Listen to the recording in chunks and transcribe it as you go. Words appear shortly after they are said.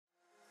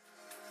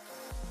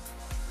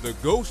the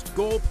Ghost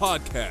Goal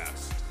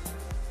Podcast.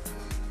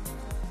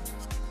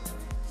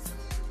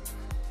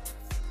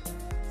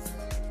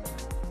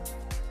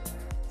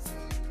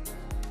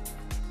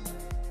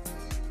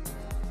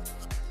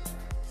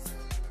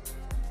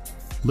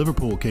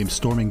 Liverpool came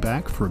storming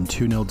back from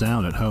 2-0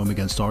 down at home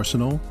against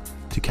Arsenal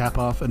to cap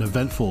off an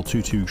eventful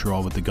 2-2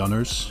 draw with the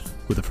Gunners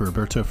with a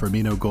Roberto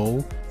Firmino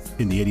goal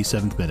in the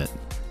 87th minute.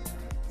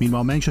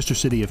 Meanwhile, Manchester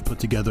City have put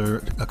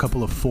together a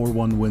couple of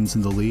 4-1 wins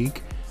in the league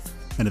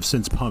and have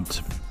since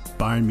pumped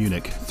Bayern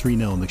Munich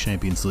 3-0 in the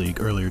Champions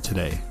League earlier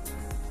today.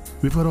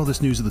 We've got all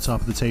this news at the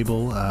top of the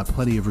table,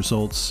 plenty of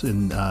results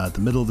in the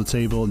middle of the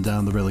table and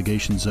down the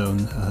relegation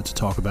zone to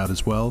talk about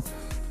as well.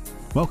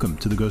 Welcome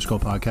to the Ghost Goal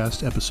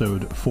Podcast,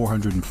 episode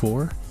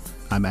 404.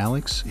 I'm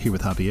Alex, here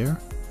with Javier.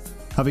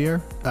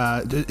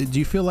 Javier, do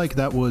you feel like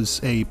that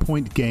was a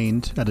point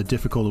gained at a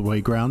difficult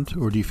away ground,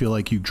 or do you feel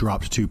like you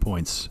dropped 2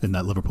 points in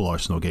that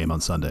Liverpool-Arsenal game on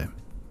Sunday?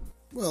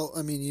 Well,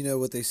 I mean, you know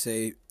what they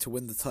say, to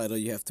win the title,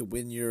 you have to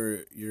win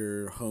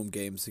your home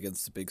games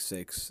against the Big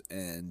Six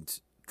and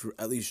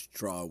at least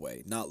draw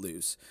away, not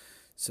lose.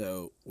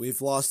 So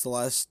we've lost the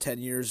last 10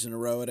 years in a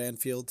row at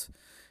Anfield,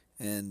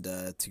 and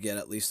to get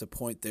at least a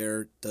point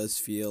there does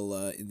feel,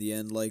 in the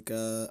end, like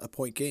a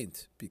point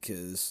gained,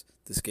 because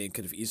this game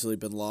could have easily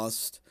been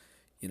lost.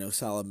 You know,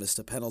 Salah missed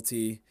a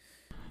penalty.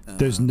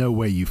 There's no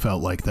way you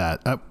felt like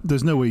that.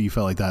 There's no way you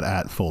felt like that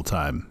at full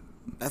time.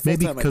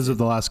 Maybe because of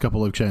the last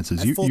couple of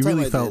chances. You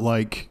really felt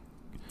like...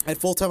 At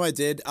full time I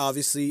did,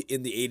 obviously,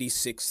 in the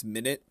 86th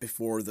minute,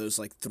 before those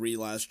like three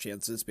last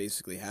chances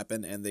basically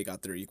happened and they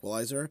got their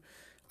equalizer.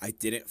 I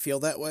didn't feel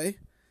that way.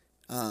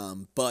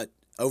 But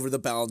over the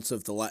balance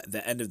of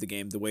the end of the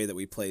game, the way that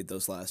we played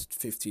those last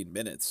 15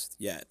 minutes,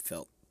 yeah, it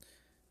felt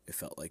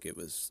like it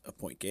was a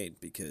point gained,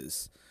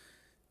 because,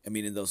 I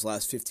mean, in those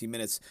last 15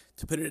 minutes,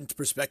 to put it into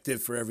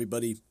perspective for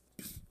everybody,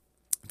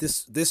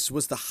 this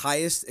was the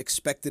highest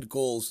expected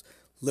goals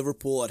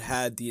Liverpool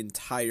had the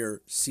entire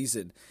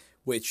season,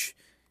 which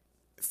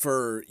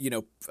for, you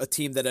know, a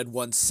team that had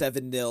won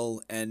 7-0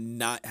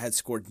 and had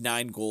scored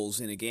 9 goals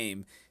in a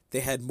game,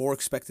 they had more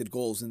expected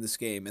goals in this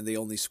game and they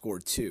only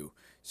scored 2.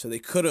 So they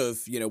could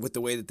have, you know, with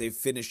the way that they've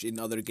finished in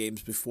other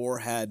games before,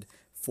 had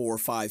 4,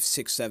 5,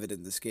 6, 7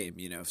 in this game,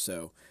 you know.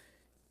 So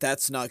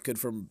that's not good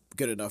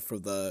enough for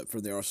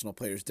the Arsenal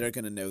players. They're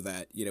going to know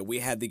that, you know, we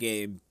had the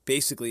game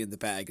basically in the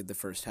bag in the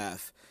first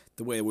half.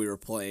 The way we were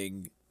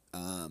playing,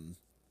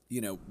 you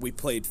know, we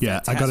played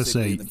fantastically, I gotta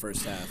say, in the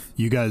first half.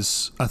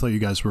 I thought you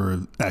guys were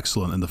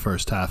excellent in the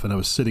first half, and I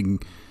was sitting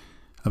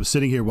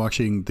here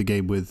watching the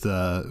game with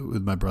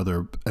my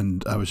brother,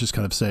 and I was just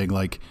kind of saying,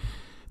 like,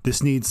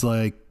 this needs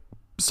like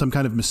some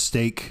kind of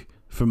mistake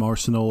from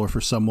Arsenal, or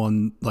for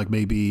someone like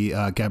maybe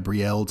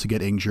Gabriel to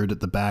get injured at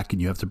the back,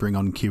 and you have to bring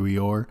on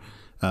Kiwior,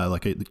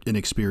 like an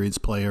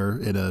inexperienced player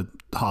in a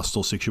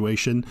hostile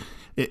situation.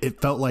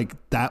 It felt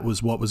like that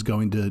was what was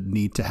going to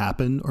need to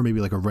happen, or maybe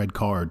like a red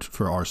card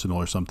for Arsenal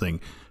or something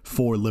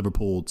for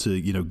Liverpool to,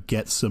 you know,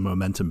 get some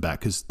momentum back,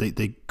 because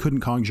they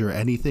couldn't conjure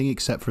anything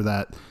except for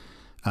that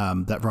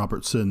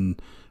Robertson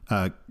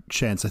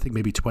chance, I think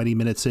maybe 20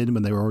 minutes in,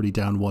 when they were already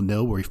down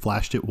 1-0, where he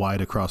flashed it wide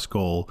across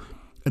goal.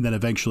 And then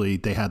eventually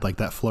they had like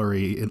that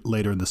flurry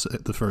later in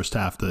the first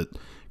half that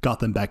got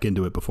them back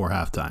into it before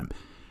halftime.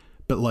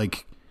 But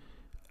like,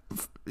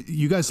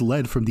 you guys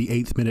led from the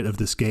 8th minute of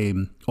this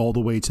game all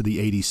the way to the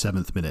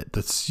 87th minute.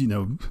 That's, you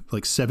know,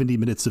 like 70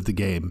 minutes of the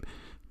game,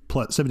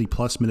 70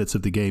 plus minutes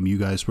of the game, you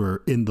guys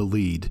were in the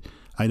lead.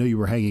 I know you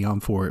were hanging on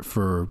for it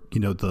for,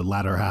 you know, the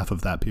latter half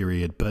of that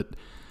period, but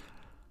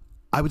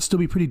I would still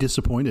be pretty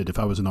disappointed if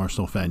I was an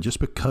Arsenal fan, just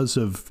because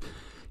of,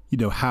 you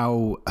know,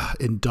 how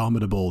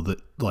indomitable that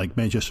like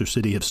Manchester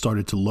City have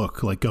started to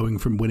look, like going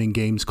from winning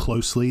games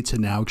closely to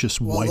now just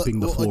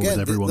wiping the floor with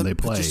everyone they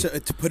play.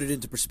 Just to put it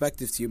into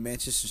perspective to you,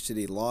 Manchester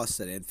City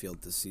lost at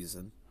Anfield this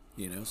season,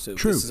 you know, so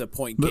True. This is a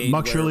point but gain.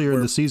 Much earlier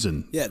in the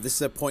season. Yeah, this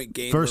is a point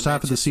gain. First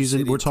half of the season,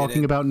 City we're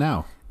talking about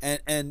now.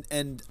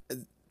 And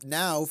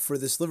now for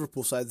this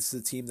Liverpool side, this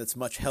is a team that's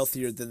much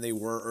healthier than they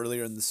were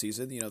earlier in the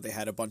season. You know, they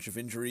had a bunch of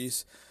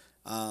injuries,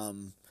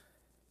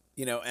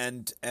 you know,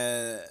 and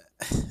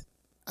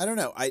I don't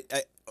know. I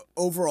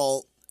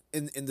overall,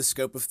 in the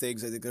scope of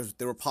things, I think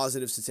there were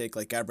positives to take,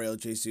 like Gabriel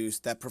Jesus,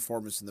 that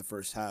performance in the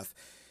first half.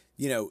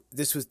 You know,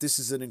 this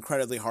is an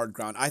incredibly hard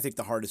ground. I think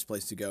the hardest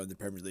place to go in the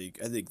Premier League.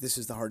 I think this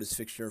is the hardest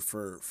fixture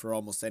for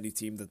almost any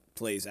team that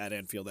plays at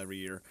Anfield every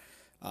year.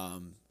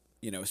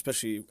 You know,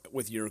 especially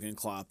with Jurgen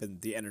Klopp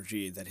and the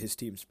energy that his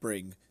teams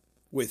bring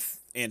with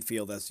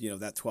Anfield as, you know,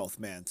 that 12th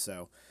man.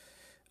 So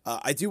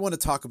I do want to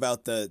talk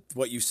about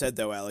what you said,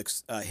 though,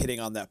 Alex, hitting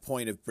on that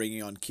point of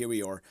bringing on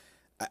Kiwior.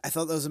 I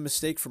thought that was a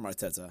mistake from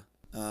Arteta.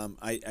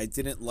 I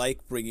didn't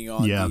like bringing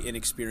on the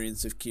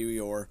inexperience of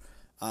Kiwior.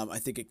 I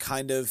think it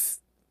kind of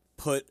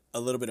put a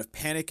little bit of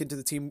panic into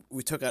the team.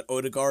 We took out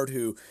Odegaard,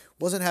 who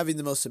wasn't having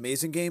the most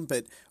amazing game,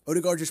 but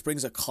Odegaard just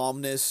brings a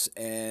calmness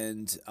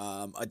and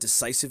a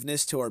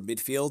decisiveness to our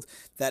midfield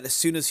that as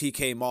soon as he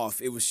came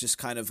off, it was just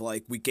kind of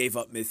like we gave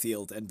up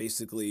midfield and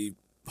basically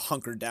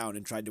hunkered down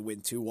and tried to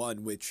win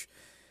 2-1, which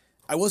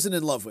I wasn't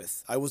in love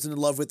with. I wasn't in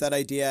love with that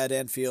idea at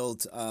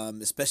Anfield,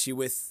 especially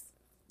with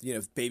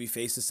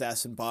babyface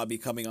assassin Bobby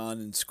coming on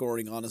and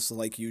scoring on us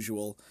like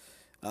usual.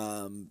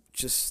 And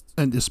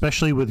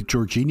especially with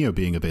Jorginho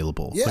being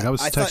available. Yeah, like I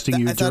was texting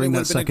you during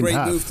that second half. I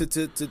thought it would have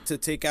been a great move to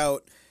take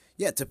out.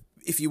 Yeah,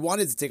 if you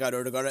wanted to take out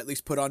Odegaard, at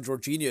least put on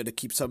Jorginho to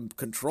keep some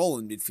control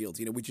in midfield.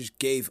 We just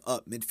gave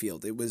up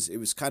midfield. It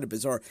was kind of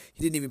bizarre.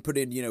 He didn't even put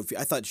in.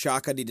 I thought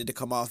Xhaka needed to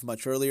come off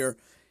much earlier.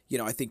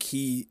 I think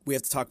we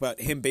have to talk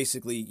about him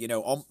basically,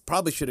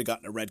 probably should have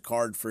gotten a red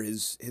card for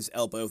his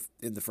elbow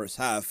in the first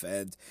half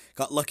and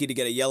got lucky to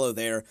get a yellow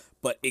there,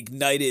 but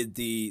ignited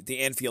the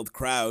Anfield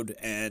crowd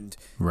and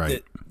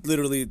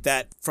literally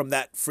that from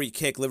that free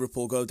kick,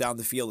 Liverpool go down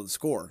the field and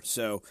score.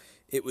 So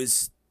it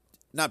was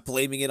not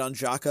blaming it on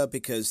Xhaka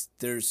because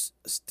there's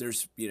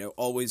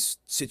always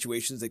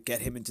situations that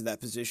get him into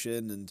that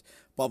position and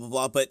blah, blah,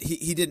 blah, but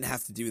he didn't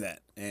have to do that.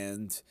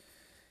 And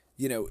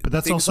but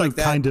that's also like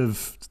kind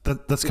of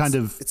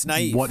it's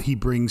naive. What he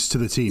brings to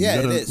the team. Yeah,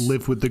 you gotta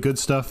live with the good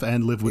stuff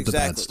and live with the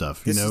bad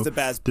stuff. This is the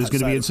bad there's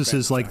going to be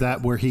instances like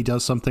that where he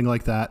does something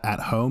like that at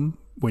home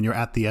when you're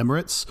at the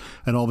Emirates,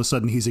 and all of a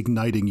sudden he's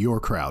igniting your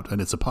crowd, and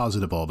it's a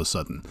positive all of a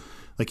sudden.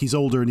 Like he's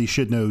older and he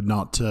should know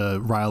not to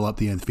rile up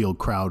the Anfield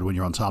crowd when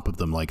you're on top of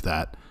them like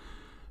that.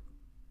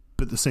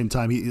 But at the same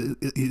time,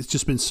 he's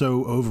just been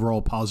so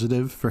overall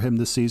positive for him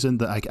this season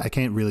that I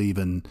can't really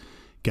even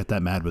get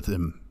that mad with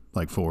him.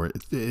 Like for it,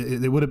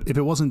 it would have, if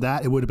it wasn't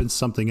that, it would have been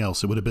something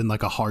else. It would have been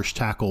like a harsh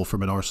tackle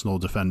from an Arsenal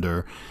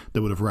defender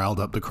that would have riled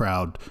up the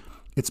crowd.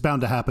 It's bound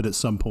to happen at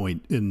some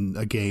point in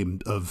a game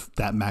of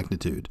that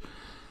magnitude.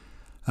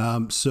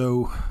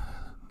 So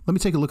let me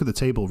take a look at the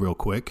table real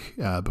quick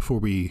before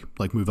we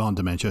move on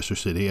to Manchester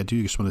City. I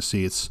do just want to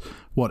see it's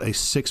a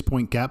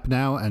 6-point gap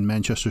now, and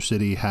Manchester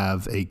City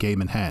have a game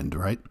in hand,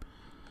 right?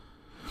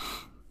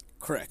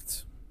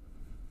 Correct.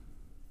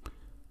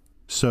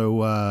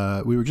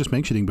 So we were just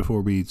mentioning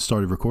before we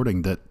started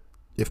recording that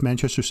if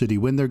Manchester City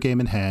win their game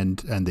in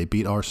hand and they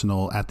beat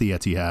Arsenal at the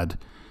Etihad,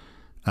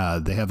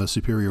 they have a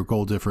superior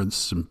goal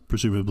difference, and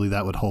presumably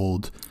that would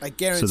hold. I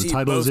guarantee. So the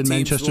title is in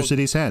Manchester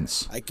City's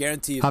hands. I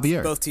guarantee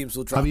both teams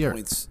will drop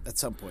points at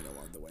some point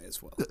along the way as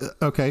well.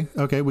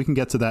 Okay, we can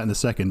get to that in a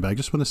second, but I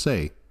just want to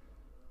say,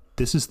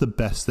 this is the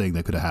best thing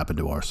that could have happened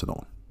to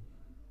Arsenal.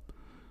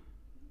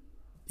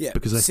 Yeah,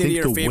 because I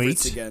think the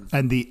weight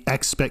and the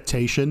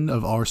expectation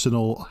of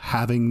Arsenal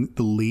having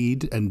the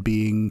lead and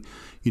being,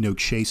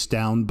 chased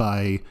down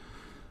by,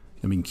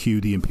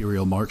 cue the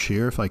Imperial March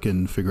here if I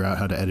can figure out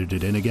how to edit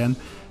it in again.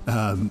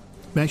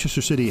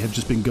 Manchester City have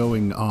just been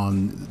going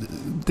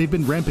on. They've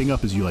been ramping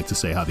up, as you like to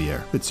say,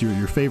 Javier. It's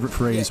your favorite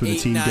phrase when a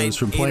team goes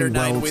from playing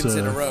well wins to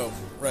in a row,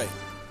 right?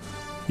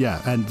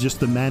 Yeah, and just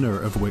the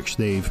manner of which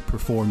they've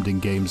performed in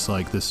games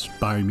like this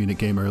Bayern Munich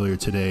game earlier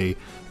today,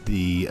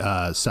 the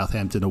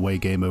Southampton away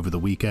game over the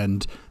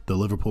weekend, the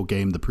Liverpool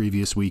game the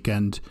previous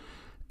weekend.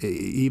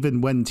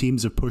 Even when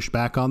teams have pushed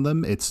back on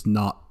them, it's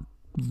not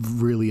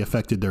really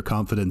affected their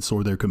confidence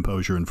or their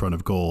composure in front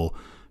of goal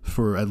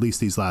for at least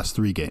these last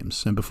 3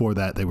 games. And before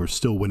that, they were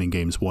still winning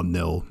games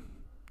 1-0,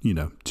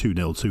 2-0,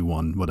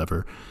 2-1,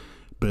 whatever.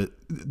 But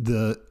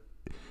the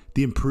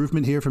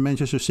improvement here for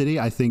Manchester City,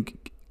 I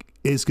think,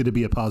 is going to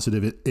be a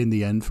positive in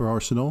the end for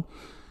Arsenal.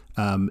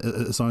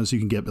 As long as you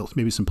can get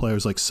maybe some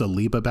players like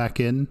Saliba back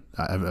in.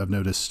 I've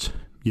noticed,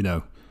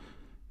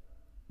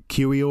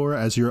 Kiwior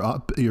as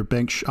your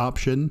bench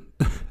option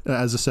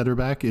as a center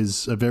back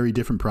is a very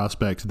different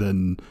prospect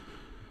than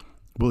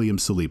William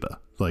Saliba.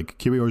 Like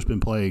Kiwior's been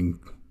playing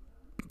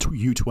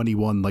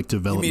U21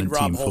 development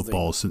team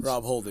football since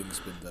Rob Holding's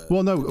been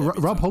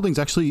Rob Holding's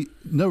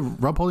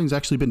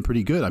actually been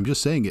pretty good. I'm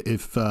just saying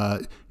if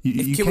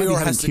you can't be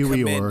having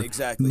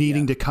Kiwior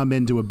needing to come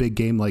into a big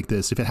game like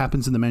this. If it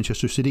happens in the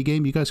Manchester City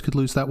game, you guys could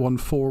lose that one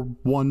 4-1,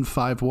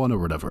 5-1 or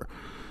whatever.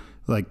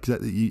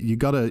 You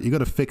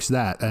gotta fix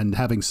that, and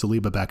having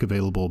Saliba back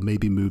available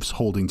maybe moves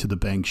Holding to the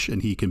bench,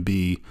 and he can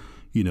be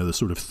the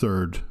sort of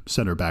third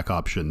center back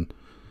option.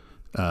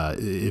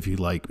 If you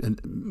like, and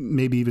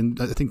maybe even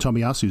I think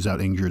Tomiyasu's out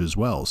injured as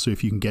well. So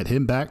if you can get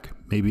him back,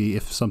 maybe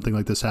if something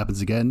like this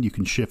happens again, you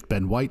can shift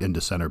Ben White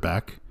into center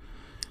back.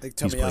 I think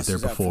He's played there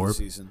before. Out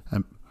for the season.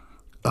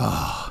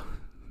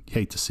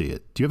 Hate to see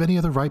it. Do you have any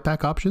other right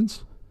back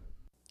options?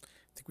 I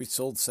think we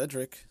sold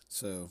Cedric,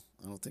 so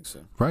I don't think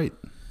so. Right.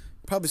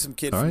 Probably some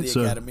kid from the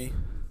academy.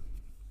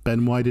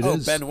 Ben White is. Oh,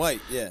 Ben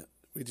White, yeah.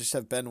 We just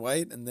have Ben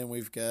White, and then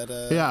we've got.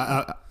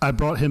 I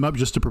brought him up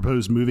just to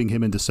propose moving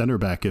him into center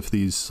back if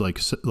these the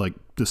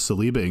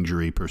Saliba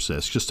injury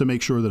persists, just to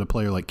make sure that a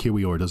player like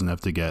Kiwior doesn't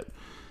have to get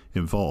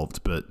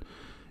involved. But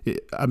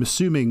I'm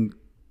assuming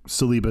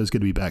Saliba is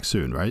going to be back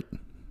soon, right?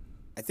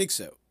 I think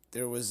so.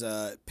 There was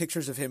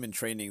pictures of him in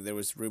training. There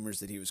was rumors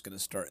that he was going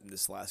to start in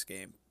this last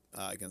game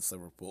against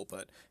Liverpool,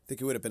 but I think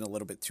it would have been a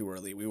little bit too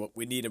early.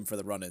 We need him for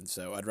the run-in,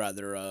 so I'd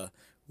rather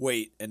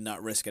wait and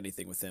not risk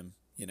anything with him.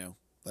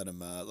 Let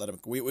him.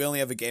 We only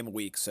have a game a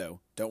week,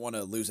 so don't want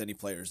to lose any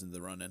players in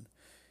the run-in.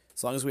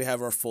 As long as we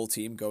have our full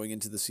team going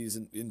into the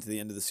season, into the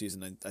end of the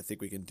season, I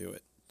think we can do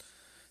it. I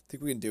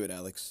think we can do it,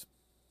 Alex.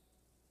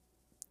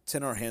 It's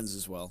in our hands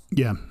as well.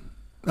 Yeah.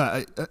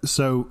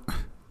 So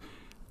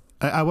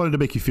I wanted to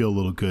make you feel a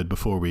little good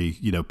before we,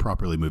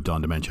 properly moved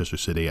on to Manchester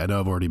City. I know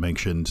I've already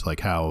mentioned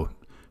like how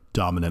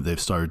dominant they've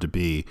started to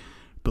be,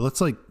 but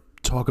let's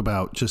talk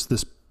about just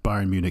this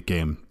Bayern Munich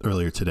game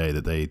earlier today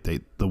that the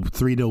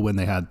 3-0 win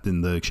they had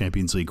in the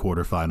Champions League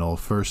quarterfinal,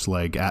 first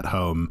leg at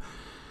home.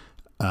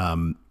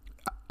 I'm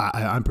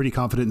pretty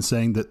confident in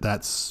saying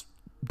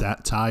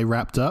that tie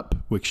wrapped up,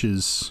 which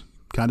is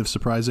kind of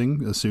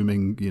surprising,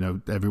 assuming,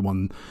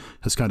 everyone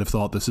has kind of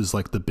thought this is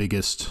like the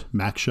biggest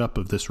matchup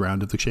of this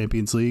round of the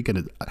Champions League.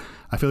 And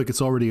I feel like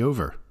it's already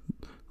over.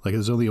 Like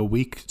there's only a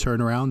week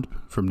turnaround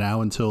from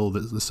now until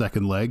the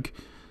second leg.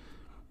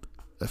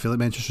 I feel like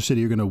Manchester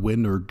City are going to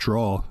win or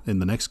draw in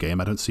the next game.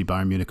 I don't see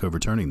Bayern Munich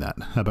overturning that.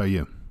 How about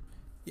you?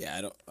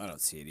 Yeah, I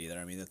don't see it either.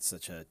 I mean, that's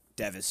such a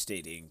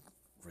devastating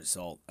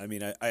result. I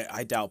mean,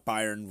 I doubt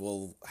Bayern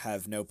will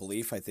have no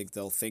belief. I think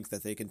they'll think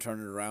that they can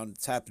turn it around.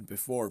 It's happened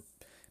before.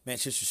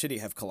 Manchester City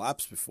have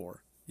collapsed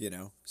before,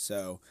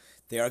 so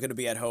they are going to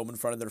be at home in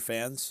front of their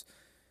fans.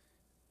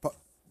 But,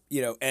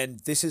 and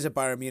this is a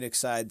Bayern Munich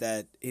side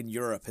that in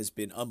Europe has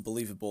been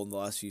unbelievable in the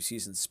last few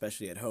seasons,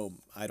 especially at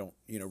home. I don't,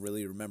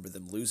 really remember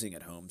them losing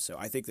at home, so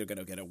I think they're going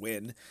to get a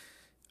win.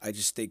 I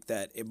just think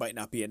that it might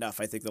not be enough.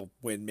 I think they'll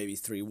win maybe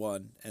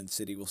 3-1, and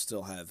City will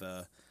still have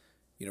a,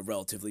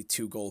 relatively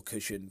 2-goal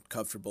cushion,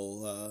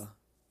 comfortable,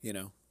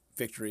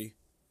 victory.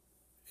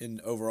 In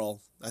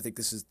overall, I think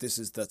this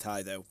is the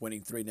tie though.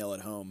 Winning 3-0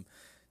 at home,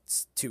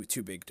 it's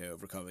too big to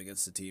overcome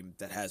against a team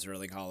that has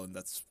Erling Haaland.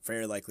 That's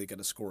very likely going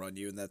to score on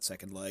you in that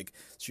second leg.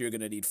 So you're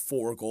going to need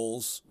 4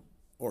 goals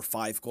or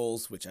 5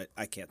 goals, which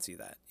I can't see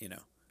that.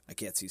 I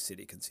can't see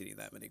City conceding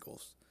that many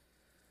goals.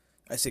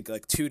 I think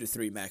like 2 to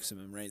 3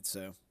 maximum, right?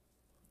 So.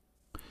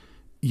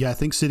 Yeah, I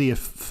think City have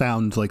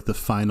found like the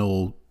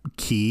final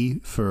key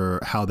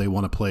for how they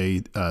want to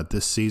play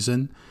this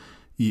season.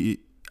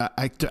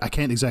 I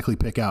can't exactly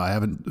pick out. I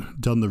haven't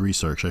done the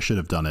research. I should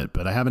have done it,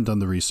 but I haven't done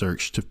the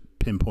research to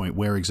pinpoint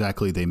where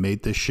exactly they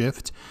made this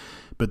shift.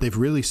 But they've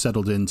really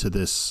settled into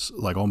this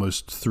like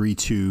almost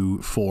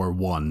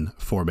 3-2-4-1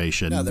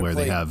 formation where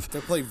they're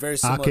playing very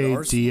similar to Ake,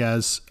 Arsenal.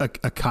 Diaz,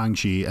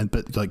 Akanji,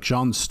 but like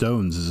John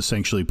Stones is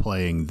essentially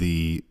playing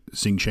the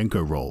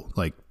Zinchenko role,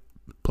 like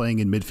playing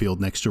in midfield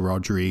next to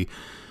Rodri,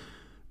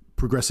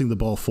 progressing the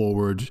ball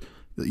forward.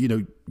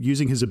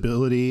 Using his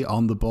ability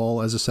on the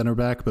ball as a center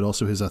back, but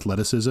also his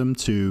athleticism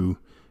to,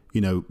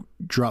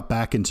 drop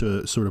back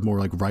into sort of more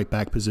like right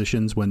back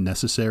positions when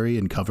necessary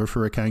and cover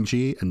for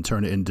Akanji and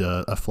turn it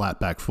into a flat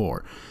back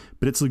 4.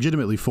 But it's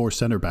legitimately 4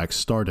 center backs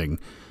starting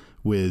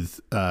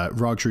with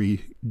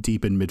Rodri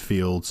deep in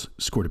midfield,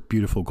 scored a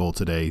beautiful goal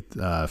today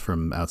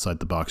from outside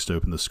the box to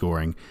open the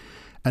scoring.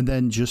 And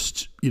then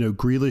just,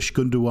 Grealish,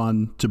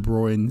 Gundogan, De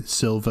Bruyne,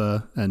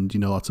 Silva, and,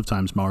 lots of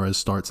times Mahrez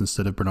starts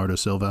instead of Bernardo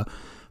Silva.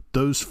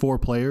 Those 4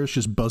 players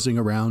just buzzing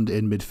around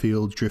in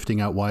midfield,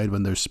 drifting out wide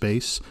when there's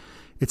space.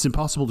 It's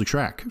impossible to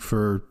track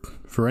for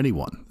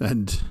anyone.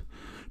 And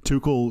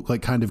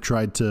Tuchel kind of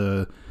tried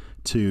to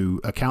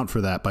account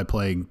for that by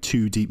playing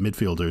 2 deep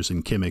midfielders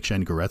in Kimmich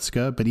and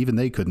Goretzka, but even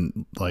they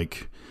couldn't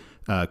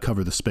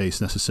cover the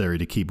space necessary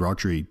to keep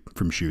Rodri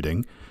from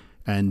shooting.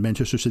 And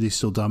Manchester City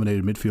still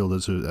dominated midfield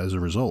as a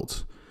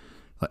result.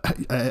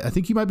 I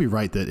think you might be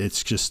right that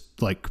it's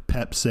just like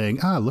Pep saying,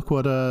 look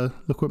what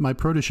my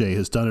protege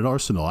has done at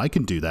Arsenal. I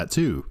can do that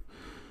too.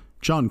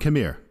 John, come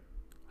here.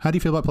 How do you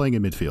feel about playing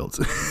in midfield?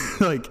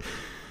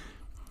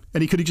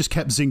 And he could have just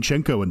kept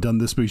Zinchenko and done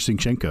this with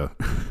Zinchenko,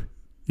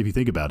 if you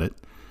think about it.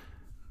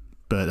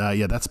 But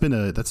that's been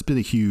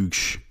a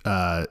huge.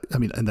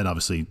 And then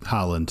obviously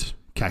Haaland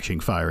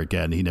catching fire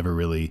again. He never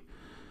really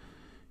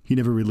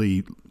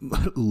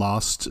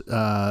lost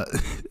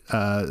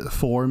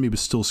form. He was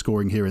still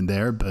scoring here and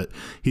there, but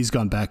he's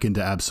gone back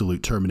into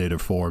absolute Terminator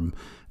form.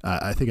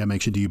 I think I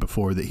mentioned to you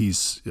before that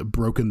he's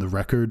broken the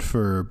record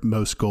for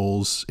most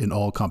goals in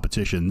all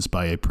competitions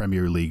by a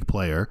Premier League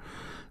player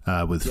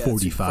with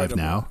 45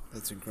 now.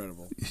 That's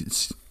incredible.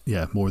 It's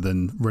more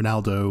than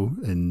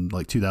Ronaldo in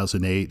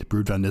 2008,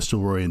 Ruud van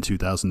Nistelrooy in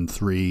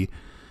 2003.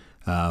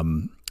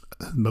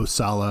 Mo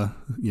Salah,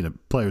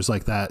 players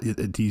like that.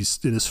 He's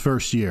in his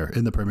first year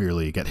in the Premier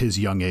League at his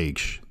young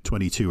age,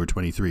 22 or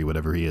 23,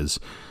 whatever he is.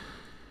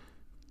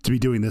 To be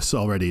doing this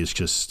already is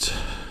just,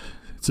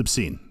 it's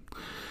obscene.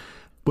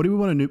 What do we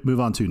want to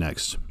move on to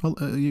next? Well,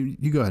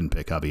 you go ahead and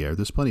pick, Javier.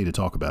 There's plenty to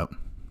talk about.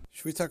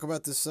 Should we talk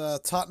about this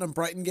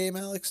Tottenham-Brighton game,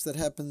 Alex, that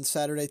happened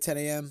Saturday, 10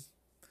 a.m.?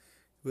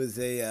 It was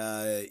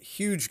a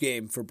huge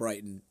game for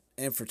Brighton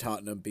and for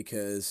Tottenham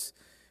because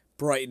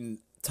Brighton...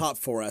 top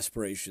 4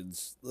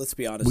 aspirations. Let's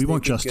be honest. We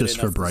want justice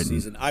for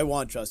Brighton. I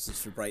want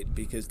justice for Brighton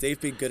because they've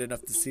been good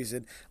enough this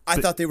season. I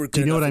thought they were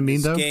good enough. Do you know what I mean,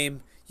 this though?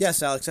 Game.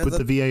 Yes, Alex.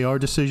 With the VAR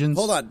decisions.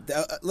 Hold on.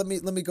 Let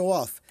me go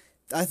off.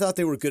 I thought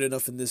they were good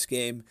enough in this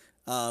game.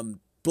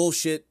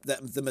 Bullshit.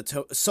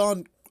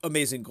 Son,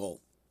 amazing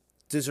goal.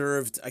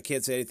 Deserved. I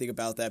can't say anything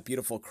about that.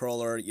 Beautiful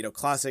crawler.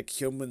 Classic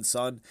human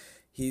Son.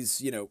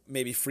 He's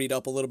maybe freed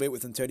up a little bit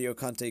with Antonio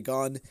Conte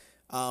gone.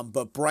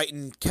 But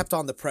Brighton kept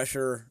on the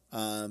pressure.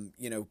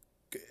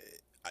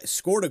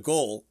 scored a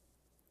goal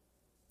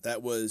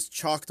that was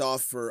chalked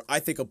off for, I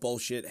think, a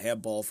bullshit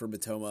handball for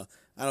Mitoma.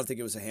 I don't think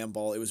it was a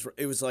handball. It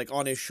was like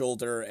on his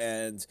shoulder,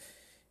 and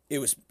it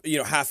was,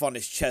 half on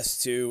his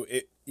chest too.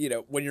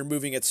 When you're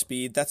moving at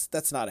speed,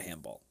 that's not a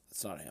handball.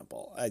 It's not a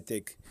handball. I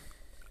think.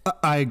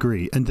 I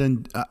agree. And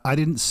then I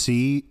didn't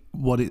see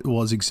what it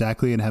was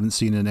exactly, and haven't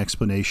seen an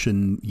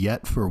explanation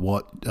yet for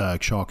what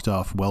chalked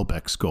off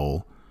Welbeck's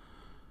goal.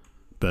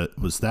 But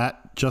was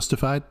that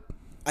justified?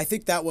 I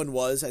think that one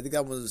was. I think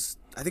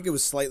it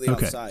was slightly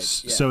outside.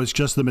 Yeah. So it's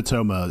just the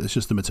Mitoma. It's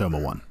just the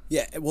Mitoma one.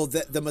 Yeah. Well,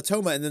 the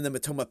Mitoma, and then the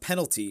Mitoma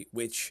penalty,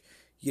 which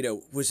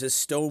was as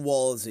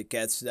stonewall as it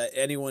gets. That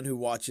anyone who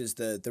watches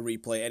the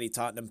replay, any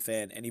Tottenham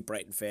fan, any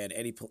Brighton fan,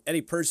 any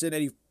person,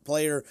 any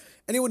player,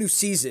 anyone who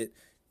sees it,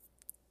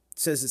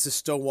 says it's a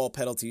stonewall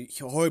penalty.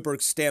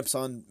 Højbjerg stamps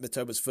on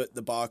Mitoma's foot in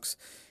the box.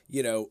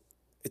 It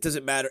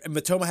doesn't matter. And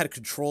Mitoma had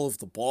control of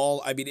the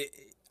ball. I mean,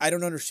 I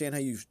don't understand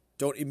how you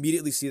don't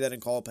immediately see that and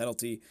call a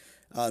penalty.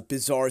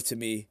 Bizarre to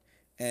me.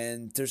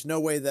 And there's no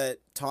way that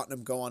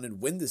Tottenham go on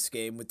and win this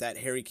game with that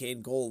Harry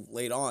Kane goal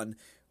late on,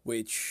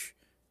 which,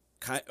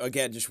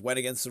 again, just went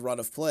against the run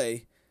of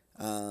play.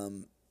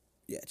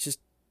 It's just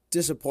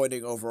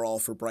disappointing overall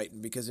for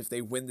Brighton, because if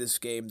they win this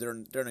game,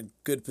 they're in a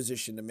good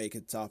position to make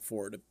it top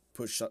four, to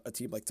push a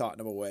team like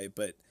Tottenham away.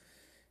 But,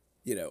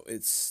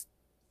 it's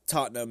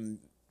Tottenham,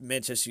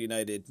 Manchester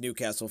United,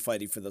 Newcastle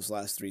fighting for those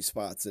last two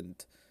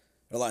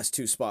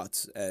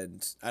spots,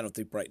 and I don't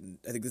think Brighton.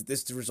 I think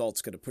this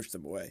result's going to push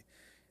them away.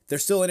 They're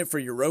still in it for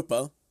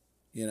Europa.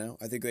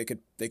 I think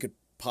they could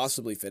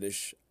possibly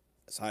finish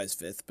as high as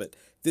fifth, but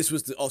this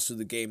was also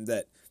the game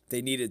that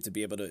they needed to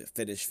be able to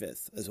finish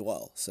fifth as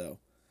well. So.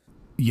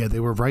 Yeah,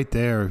 they were right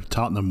there.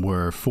 Tottenham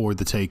were for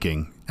the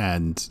taking,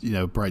 and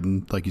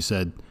Brighton, like you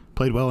said,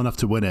 played well enough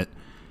to win it.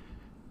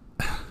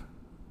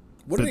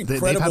 What an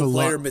incredible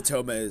player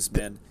Mitoma is,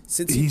 man.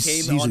 Since he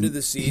came onto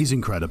the scene, he's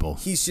incredible.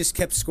 He's just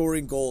kept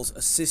scoring goals,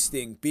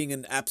 assisting, being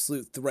an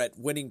absolute threat,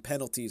 winning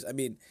penalties. I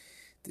mean,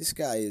 this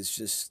guy is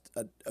just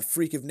a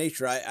freak of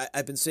nature.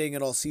 I've been saying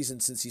it all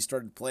season since he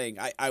started playing.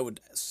 I would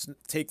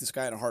take this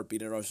guy in a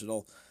heartbeat at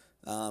Arsenal.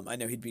 I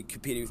know he'd be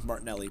competing with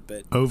Martinelli,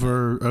 but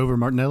over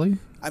Martinelli.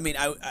 I mean,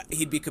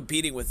 he'd be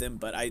competing with him,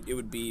 but it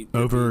would be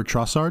over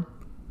Trossard.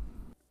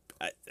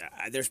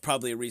 There's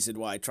probably a reason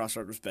why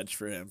Trossard was benched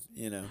for him,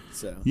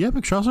 So yeah,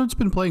 but Trossard's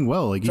been playing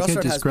well. Like, you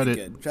can't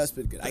discredit. Trossard's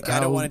been good. I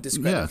don't want to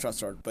discredit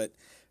Trossard,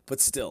 but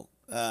still,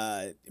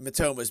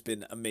 Mitoma's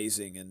been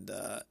amazing, and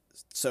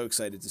so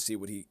excited to see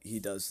what he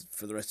does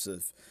for the rest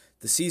of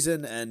the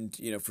season, and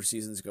for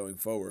seasons going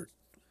forward.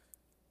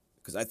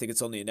 Because I think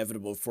it's only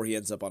inevitable before he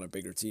ends up on a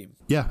bigger team.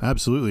 Yeah,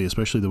 absolutely.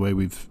 Especially the way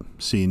we've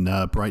seen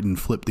Brighton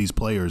flip these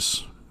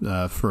players.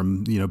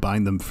 From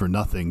buying them for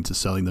nothing to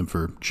selling them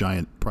for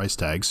giant price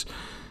tags.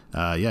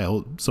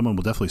 Someone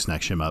will definitely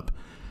snatch him up.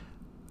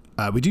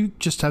 We do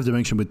just have to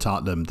mention with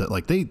Tottenham that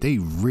they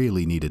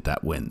really needed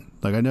that win.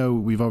 Like, I know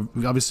we've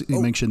obviously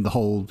mentioned the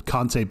whole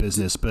Conte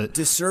business, but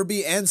De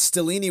Zerbi and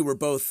Stellini were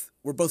both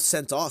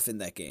sent off in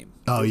that game.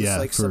 Oh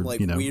yeah, for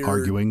weird,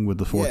 arguing with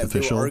the fourth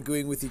official. They were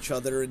arguing with each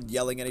other and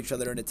yelling at each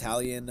other in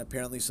Italian.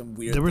 Apparently, some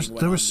weird.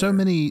 There were so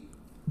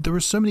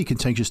many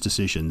contentious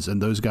decisions, and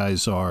those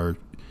guys are.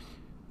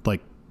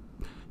 Like,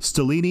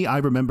 Stellini, I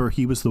remember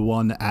he was the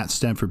one at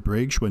Stamford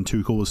Bridge when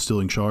Tuchel was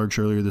still in charge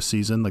earlier this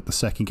season, like the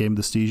second game of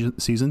the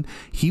season.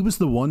 He was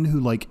the one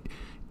who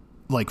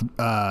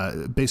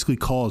basically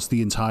caused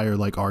the entire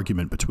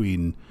argument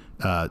between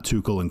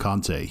Tuchel and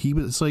Conte. He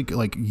was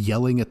like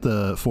yelling at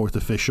the fourth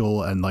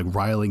official and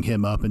riling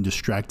him up and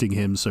distracting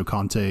him so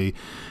Conte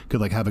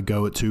could have a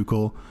go at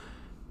Tuchel.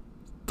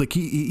 Like,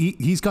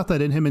 he's got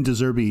that in him, and De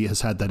Zerbi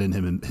has had that in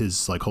him in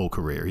his whole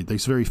career.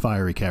 He's a very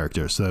fiery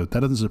character, so that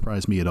doesn't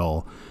surprise me at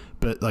all.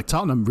 But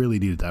Tottenham really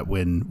needed that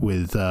win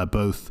with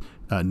both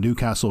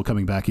Newcastle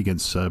coming back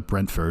against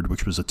Brentford,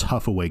 which was a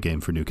tough away game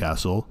for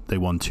Newcastle. They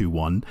won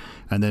 2-1,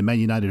 and then Man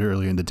United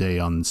earlier in the day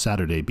on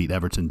Saturday beat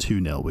Everton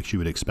 2-0, which you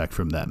would expect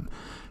from them.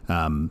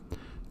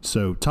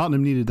 So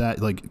Tottenham needed that,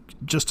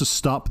 just to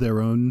stop their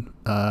own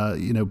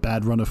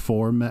bad run of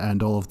form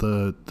and all of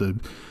the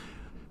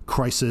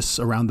crisis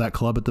around that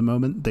club at the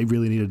moment. They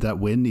really needed that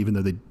win, even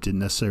though they didn't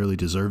necessarily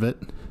deserve it.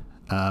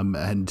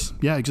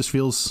 It just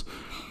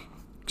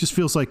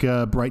feels like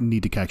Brighton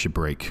need to catch a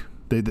break.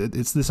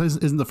 This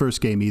isn't the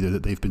first game either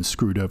that they've been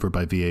screwed over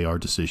by VAR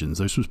decisions.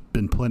 There's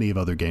been plenty of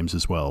other games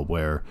as well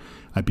where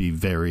I'd be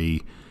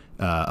very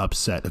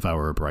upset if I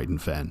were a Brighton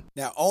fan.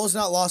 Now, all is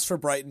not lost for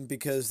Brighton,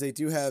 because they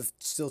do have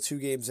still 2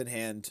 games in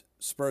hand.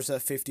 Spurs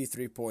have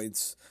 53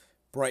 points.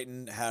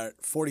 Brighton had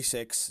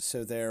 46,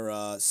 so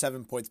they're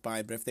 7 points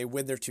behind. But if they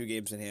win their 2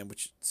 games in hand,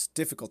 which is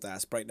difficult to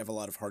ask, Brighton have a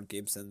lot of hard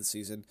games in the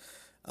season.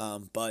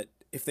 But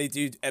if they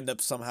do end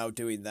up somehow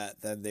doing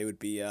that, then they would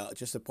be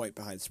just a point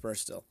behind Spurs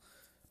still.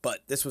 But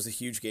this was a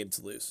huge game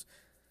to lose.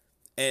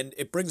 And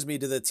it brings me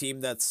to the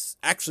team that's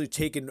actually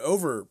taken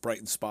over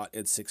Brighton's spot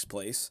in 6th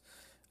place.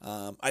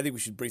 I think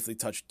we should briefly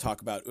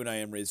talk about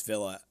Unai Emery's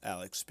Villa,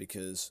 Alex,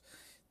 because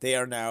they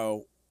are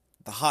now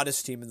the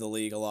hottest team in the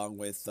league, along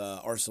with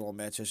Arsenal and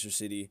Manchester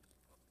City.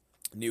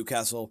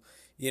 Newcastle.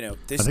 I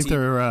think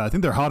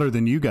they're hotter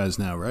than you guys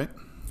now, right?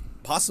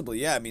 Possibly,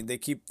 yeah. I mean,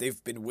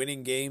 they've been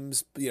winning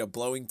games,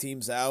 blowing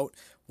teams out.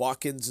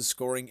 Watkins is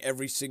scoring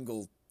every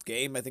single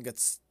game. I think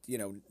it's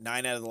 9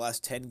 out of the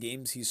last 10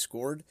 games he's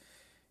scored.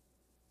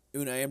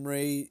 Unai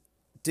Emery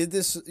did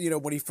this,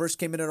 when he first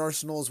came in at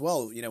Arsenal as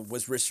well.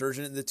 Was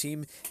resurgent in the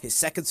team. His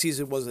second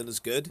season wasn't as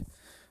good.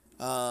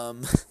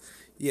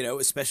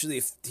 Especially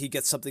if he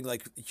gets something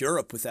like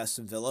Europe with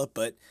Aston Villa,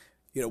 but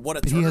what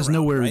a turnaround, he has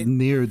nowhere right?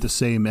 near the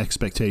same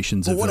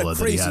expectations at Villa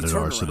that he had at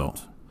Arsenal.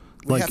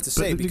 We have to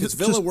say, because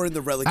Villa were in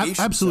the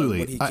relegation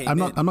absolutely. zone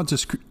when I'm not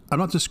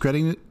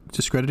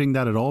discrediting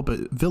that at all.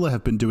 But Villa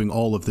have been doing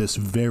all of this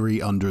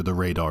very under the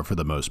radar for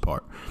the most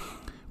part.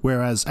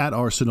 Whereas at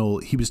Arsenal,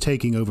 he was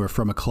taking over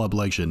from a club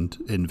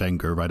legend in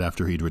Wenger right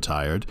after he'd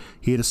retired.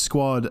 He had a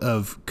squad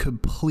of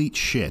complete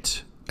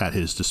shit at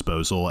his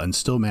disposal and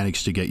still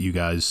managed to get you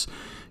guys,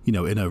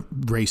 in a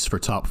race for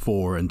top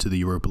 4 into the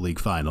Europa League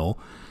final.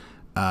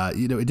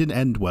 It didn't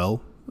end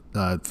well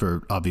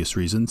for obvious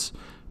reasons,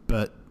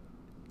 but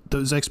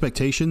those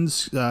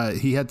expectations,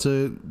 he had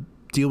to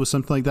deal with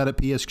something like that at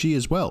PSG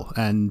as well,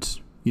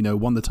 and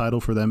won the title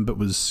for them, but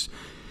was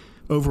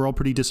overall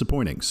pretty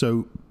disappointing.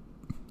 So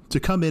to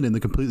come in the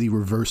completely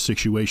reverse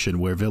situation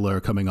where Villa are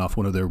coming off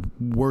one of their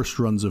worst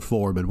runs of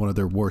form and one of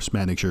their worst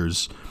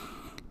managers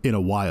in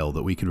a while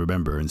that we can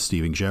remember in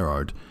Steven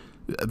Gerrard,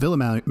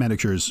 Villa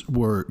managers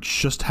were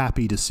just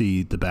happy to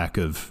see the back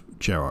of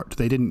Gerrard.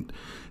 They didn't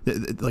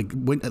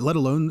let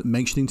alone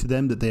mentioning to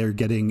them that they are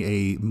getting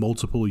a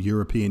multiple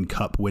European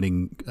Cup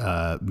winning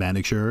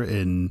manager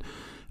in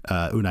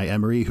Unai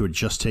Emery, who had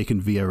just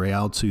taken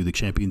Villarreal to the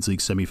Champions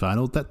League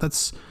semi-final.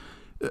 That's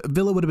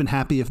Villa would have been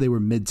happy if they were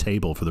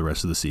mid-table for the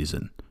rest of the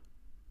season.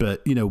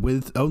 But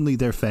with only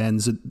their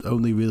fans,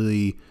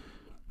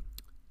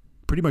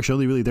 pretty much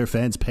only their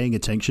fans paying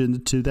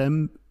attention to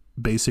them,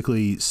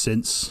 basically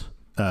since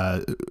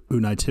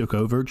Unai took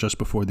over just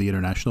before the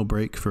international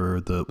break for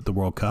the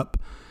World Cup.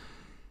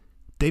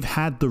 They've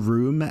had the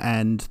room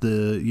and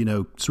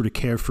the sort of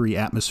carefree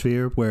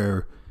atmosphere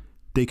where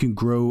they can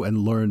grow and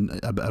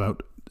learn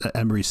about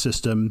Emery's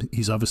system.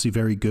 He's obviously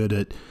very good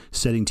at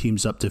setting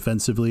teams up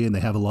defensively, and they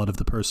have a lot of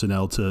the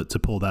personnel to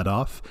pull that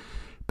off.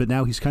 But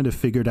now he's kind of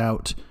figured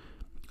out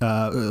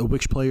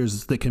which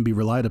players that can be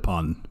relied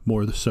upon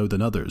more so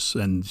than others.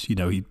 And,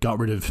 he got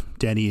rid of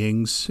Danny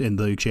Ings in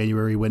the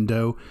January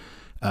window.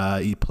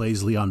 He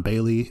plays Leon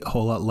Bailey a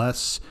whole lot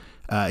less.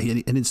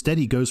 And instead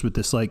he goes with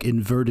this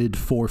inverted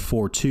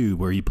 4-4-2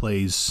 where he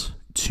plays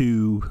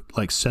 2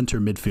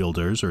 center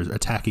midfielders or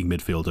attacking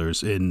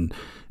midfielders in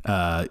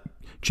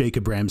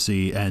Jacob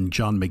Ramsey and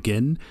John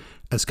McGinn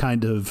as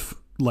kind of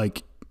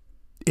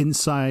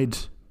inside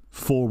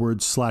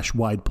forward /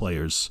 wide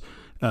players,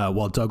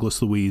 while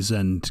Douglas Luiz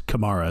and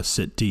Kamara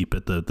sit deep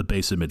at the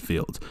base of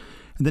midfield.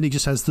 And then he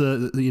just has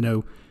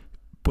the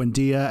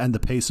Buendia and the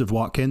pace of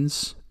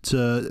Watkins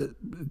to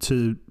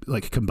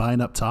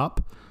combine up top.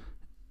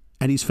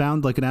 And he's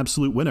found an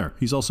absolute winner.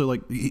 He's also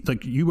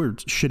you were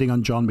shitting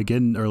on John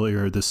McGinn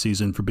earlier this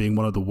season for being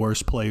one of the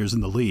worst players in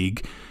the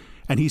league.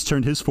 And he's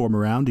turned his form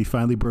around. He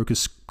finally broke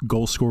his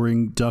goal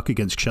scoring duck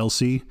against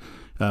Chelsea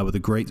with a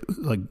great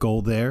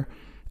goal there.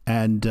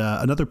 And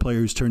another player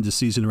who's turned his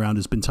season around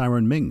has been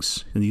Tyrone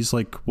Mings. And he's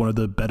one of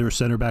the better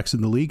center backs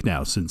in the league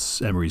now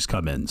since Emery's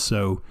come in.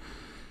 So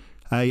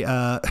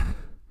I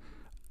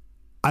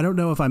don't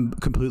know if I'm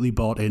completely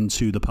bought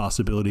into the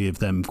possibility of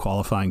them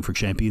qualifying for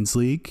Champions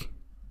League,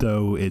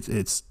 though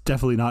it's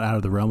definitely not out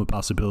of the realm of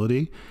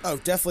possibility. Oh,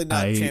 definitely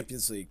not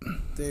Champions League.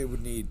 They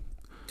would need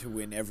to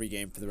win every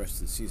game for the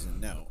rest of the season.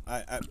 No,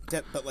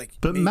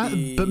 but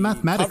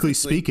mathematically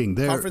speaking,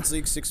 they're Conference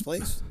League 6th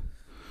place.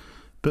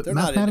 But they're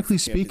mathematically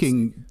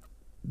speaking,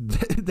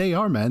 they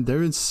are, man.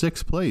 They're in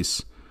 6th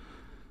place.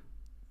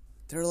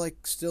 They're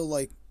still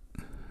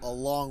a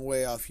long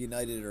way off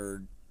United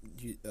or.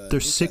 They're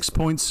 6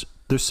 points.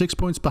 They're 6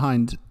 points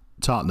behind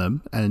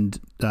Tottenham and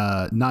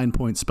 9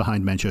 points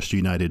behind Manchester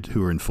United,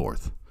 who are in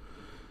 4th.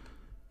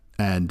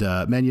 And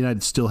Man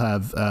United still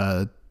have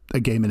a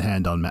game in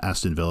hand on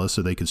Aston Villa,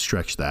 so they could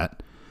stretch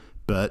that.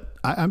 But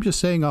I'm just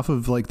saying, off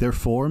of their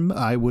form,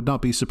 I would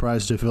not be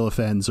surprised if Villa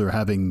fans are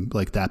having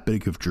that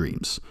big of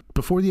dreams.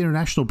 Before the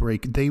international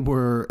break, they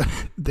were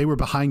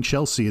behind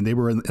Chelsea and they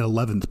were in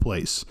 11th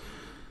place.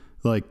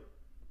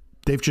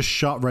 They've just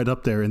shot right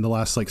up there in the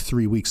last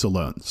 3 weeks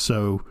alone.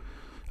 So,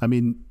 I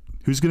mean,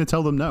 who's going to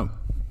tell them no?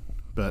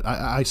 But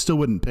I still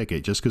wouldn't pick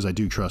it just because I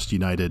do trust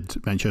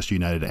Manchester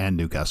United and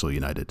Newcastle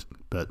United.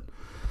 But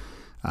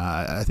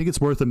I think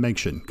it's worth a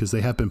mention because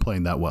they have been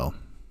playing that well.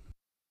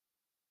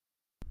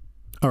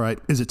 All right,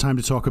 is it time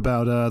to talk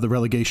about the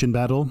relegation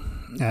battle?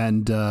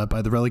 And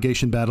by the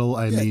relegation battle,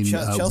 I mean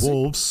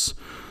Wolves.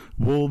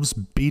 Wolves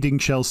beating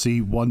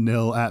Chelsea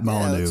 1-0 at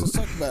Molineux. Let's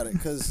talk about it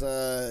because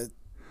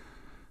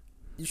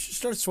you should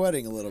start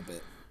sweating a little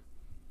bit.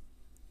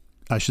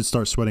 I should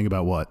start sweating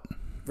about what?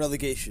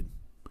 Relegation.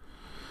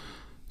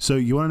 So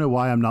you want to know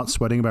why I'm not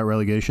sweating about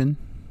relegation?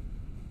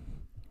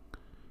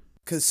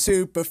 Because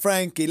Super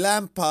Frankie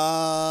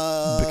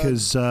Lampard.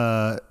 Because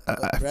I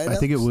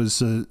think it was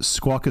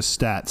Squawka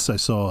Stats. I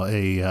saw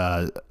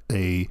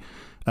a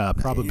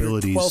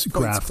probabilities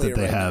graph that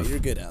they have. You're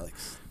good,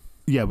 Alex.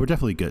 Yeah, we're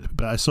definitely good.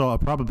 But I saw a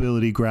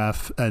probability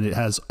graph, and it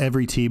has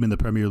every team in the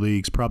Premier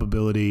League's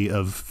probability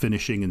of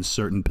finishing in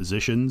certain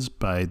positions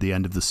by the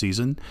end of the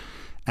season.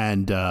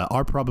 And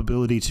our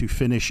probability to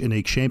finish in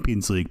a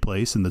Champions League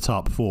place in the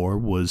top 4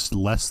 was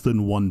less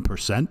than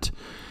 1%.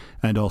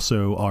 And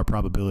also our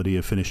probability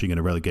of finishing in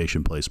a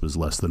relegation place was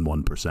less than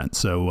 1%.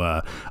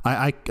 So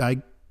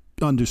I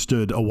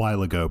understood a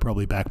while ago,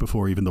 probably back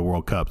before even the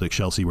World Cup, that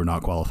Chelsea were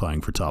not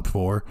qualifying for top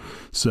 4.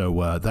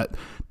 So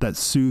that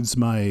soothes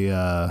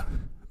my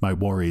my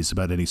worries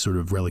about any sort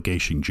of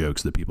relegation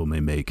jokes that people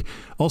may make.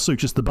 Also,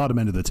 just the bottom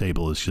end of the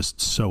table is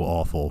just so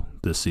awful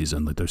this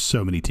season. Like, there's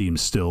so many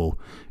teams still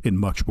in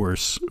much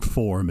worse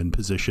form and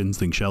positions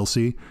than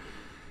Chelsea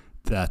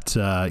that,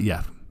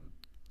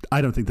 I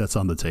don't think that's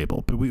on the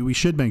table. But we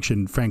should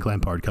mention Frank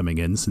Lampard coming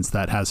in, since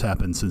that has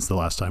happened since the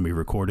last time we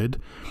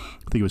recorded.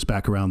 I think it was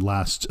back around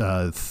last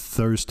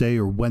Thursday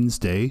or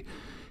Wednesday.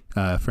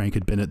 Frank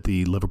had been at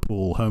the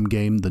Liverpool home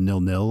game, the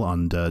 0-0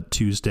 on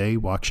Tuesday,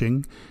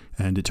 watching.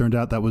 And it turned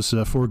out that was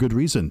for a good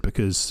reason,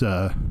 because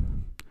the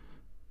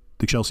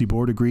Chelsea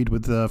board agreed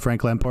with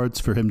Frank Lampard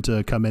for him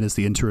to come in as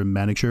the interim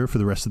manager for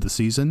the rest of the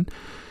season.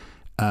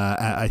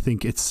 I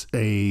think it's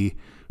a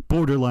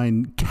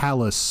borderline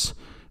callous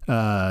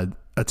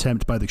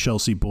attempt by the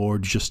Chelsea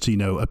board just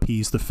to,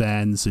 appease the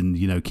fans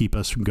and, keep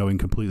us from going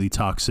completely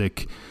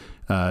toxic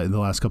in the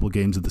last couple of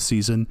games of the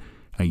season.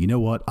 And you know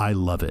what? I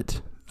love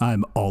it.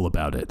 I'm all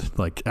about it.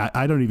 Like,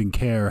 I don't even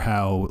care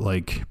how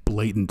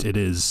blatant it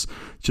is.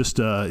 Just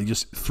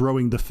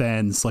throwing the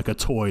fans like a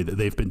toy that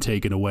they've been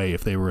taken away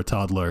if they were a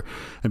toddler,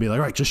 and be like,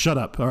 all right, just shut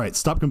up. All right,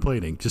 stop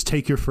complaining. Just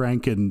take your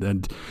Frank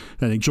and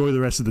enjoy the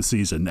rest of the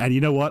season. And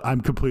you know what? I'm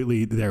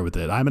completely there with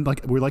it.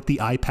 We're like the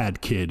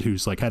iPad kid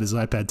who's had his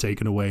iPad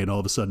taken away, and all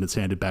of a sudden it's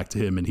handed back to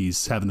him, and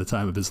he's having the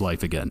time of his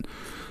life again.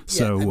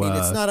 So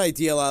it's not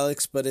ideal,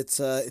 Alex, but it's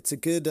a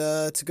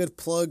good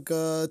plug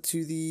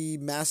to the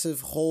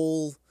massive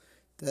hole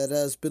that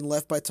has been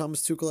left by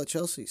Thomas Tuchel at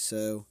Chelsea.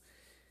 So,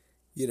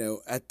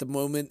 at the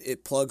moment,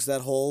 it plugs that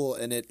hole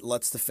and it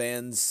lets the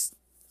fans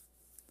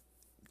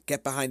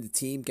get behind the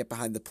team, get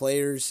behind the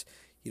players.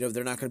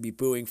 They're not going to be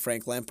booing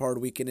Frank Lampard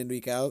week in and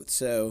week out.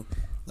 So,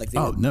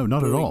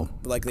 not at all.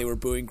 Like they were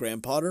booing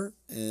Graham Potter,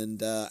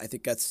 and I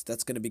think that's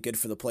going to be good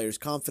for the players'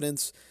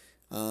 confidence.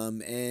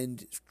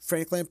 And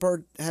Frank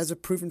Lampard has a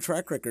proven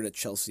track record at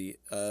Chelsea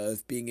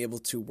of being able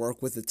to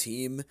work with a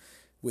team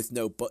with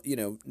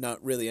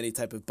not really any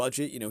type of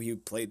budget.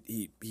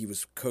 He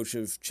was coach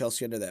of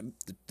Chelsea under that.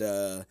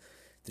 The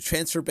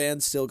transfer ban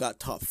still got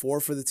top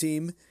 4 for the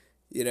team,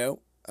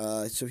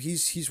 so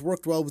he's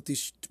worked well with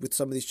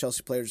some of these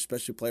Chelsea players,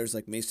 especially players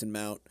like Mason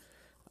Mount,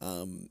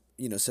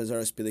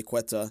 Cesar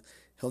Azpilicueta.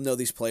 He'll know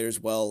these players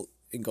well,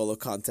 N'Golo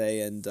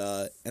Kante, and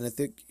I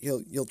think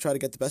he'll try to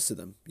get the best of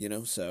them,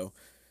 so.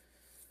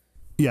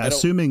 Yeah,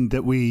 assuming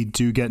that we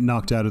do get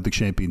knocked out of the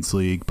Champions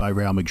League by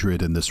Real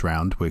Madrid in this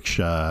round, which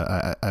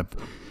I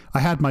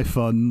had my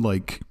fun,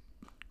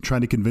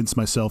 trying to convince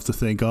myself to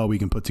think, we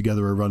can put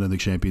together a run in the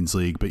Champions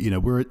League. But,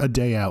 we're a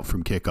day out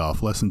from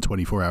kickoff, less than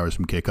 24 hours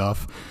from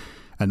kickoff.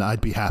 And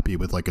I'd be happy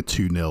with a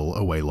 2-0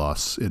 away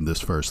loss in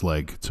this first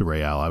leg to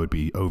Real. I would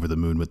be over the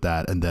moon with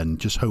that. And then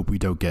just hope we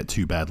don't get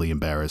too badly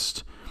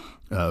embarrassed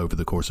over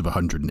the course of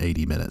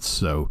 180 minutes.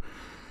 So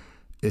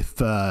if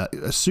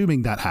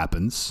assuming that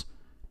happens,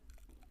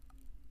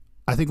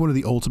 I think one of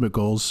the ultimate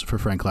goals for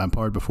Frank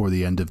Lampard before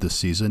the end of this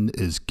season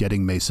is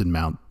getting Mason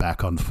Mount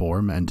back on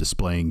form and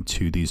displaying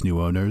to these new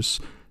owners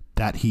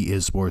that he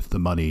is worth the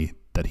money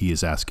that he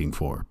is asking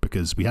for.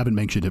 Because we haven't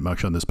mentioned it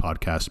much on this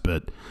podcast,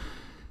 but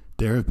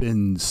there have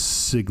been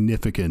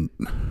significant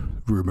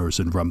rumors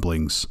and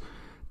rumblings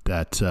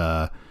that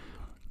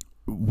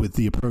with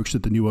the approach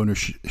that the new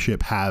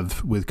ownership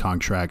have with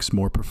contracts,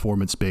 more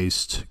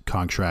performance-based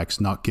contracts,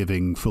 not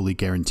giving fully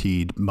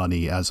guaranteed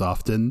money as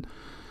often,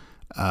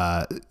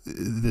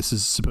 this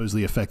is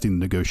supposedly affecting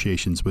the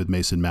negotiations with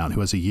Mason Mount,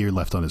 who has a year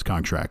left on his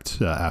contract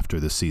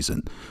after this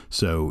season.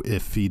 So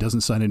if he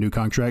doesn't sign a new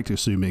contract,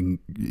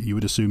 you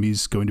would assume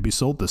he's going to be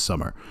sold this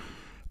summer.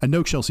 And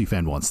no Chelsea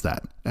fan wants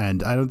that.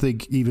 And I don't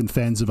think even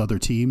fans of other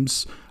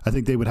teams, I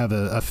think they would have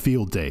a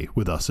field day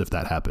with us if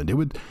that happened. It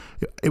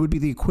would be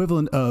the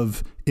equivalent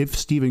of if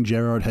Steven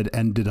Gerrard had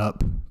ended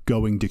up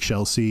going to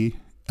Chelsea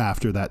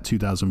after that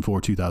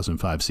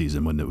 2004-2005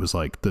 season, when it was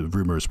the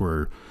rumors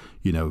were,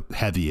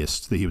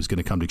 heaviest that he was going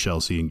to come to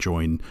Chelsea and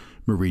join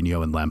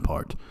Mourinho and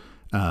Lampard.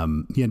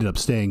 He ended up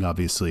staying,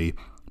 obviously,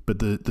 but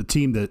the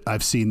team that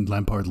I've seen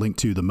Lampard linked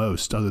to the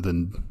most, other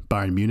than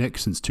Bayern Munich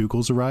since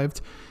Tuchel's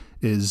arrived,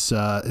 is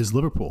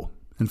Liverpool.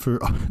 And for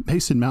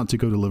Mason Mount to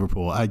go to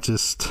Liverpool, I'd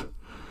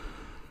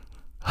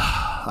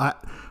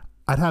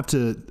have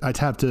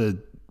to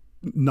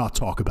not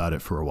talk about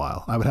it for a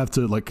while. I would have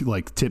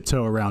to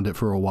tiptoe around it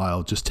for a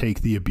while, just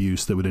take the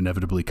abuse that would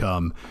inevitably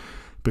come,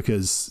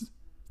 because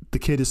the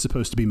kid is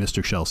supposed to be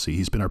Mr. Chelsea.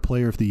 He's been our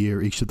player of the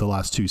year each of the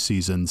last 2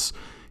 seasons.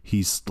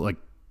 He's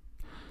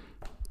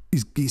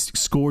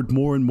scored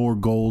more and more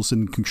goals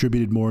and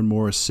contributed more and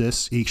more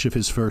assists each of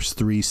his first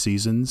 3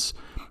 seasons.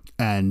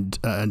 And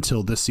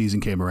until this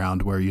season came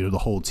around where, the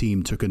whole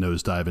team took a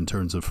nosedive in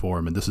terms of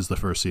form. And this is the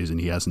first season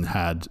he hasn't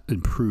had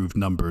improved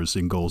numbers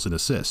in goals and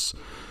assists.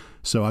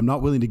 So I'm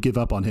not willing to give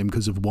up on him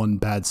because of one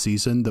bad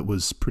season that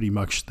was pretty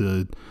much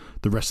the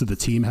rest of the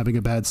team having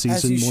a bad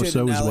season more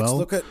so as well.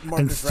 Look at Marcus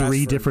and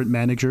 3 Rashford. different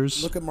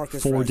managers. Look at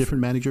Marcus 4 Rashford.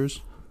 different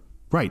managers.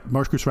 Right.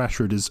 Marcus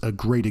Rashford is a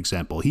great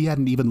example. He had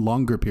an even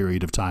longer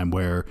period of time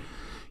where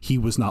he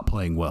was not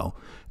playing well.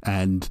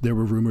 And there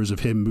were rumors of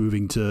him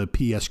moving to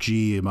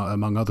PSG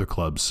among other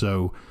clubs.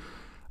 So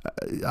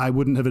I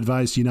wouldn't have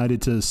advised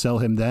United to sell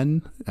him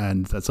then.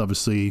 And that's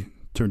obviously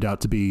turned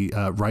out to be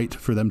right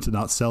for them to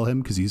not sell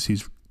him because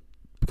he's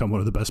become one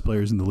of the best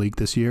players in the league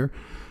this year.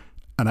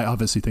 And I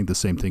obviously think the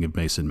same thing of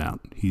Mason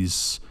Mount.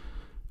 He's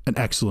an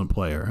excellent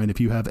player. And if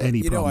you have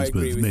any problems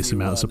with Mason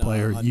Mount as a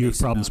player, you have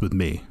problems with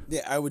me.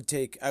 Yeah, I would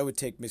take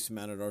Mason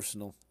Mount at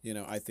Arsenal.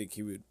 I think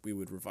we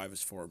would revive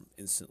his form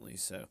instantly.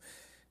 So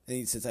I think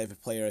he's the type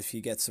of player, if he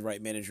gets the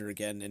right manager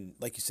again, and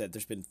like you said,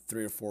 there's been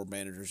 3 or 4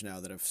 managers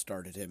now that have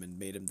started him and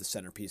made him the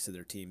centerpiece of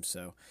their team.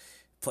 So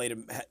played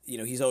him,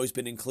 he's always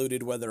been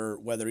included,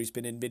 whether he's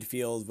been in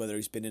midfield, whether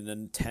he's been in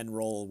a 10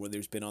 role, whether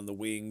he's been on the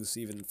wings,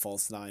 even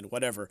false 9,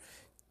 whatever.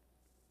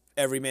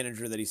 Every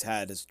manager that he's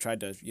had has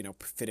tried to,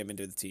 fit him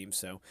into the team.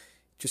 So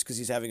just because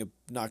he's having a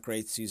not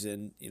great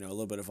season, a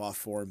little bit of off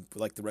form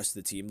like the rest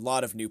of the team, a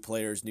lot of new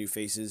players, new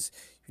faces.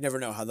 You never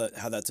know how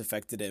that's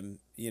affected him,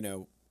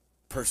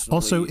 personally.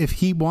 Also, if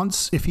he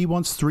wants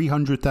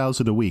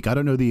 300,000 a week, I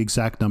don't know the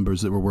exact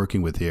numbers that we're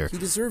working with here. He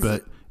deserves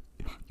it.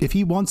 If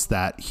he wants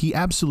that, he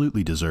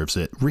absolutely deserves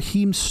it.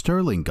 Raheem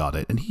Sterling got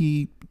it, and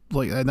he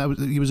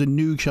was a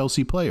new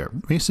Chelsea player.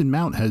 Mason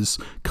Mount has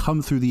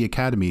come through the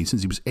academy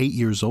since he was 8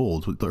 years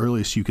old. The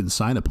earliest you can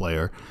sign a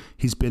player,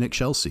 he's been at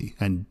Chelsea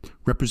and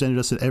represented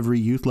us at every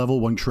youth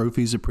level, won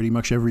trophies at pretty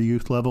much every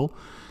youth level.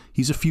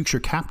 He's a future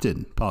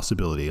captain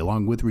possibility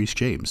along with Reece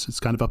James. It's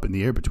kind of up in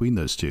the air between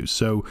those two.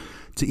 So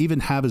to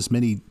even have as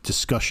many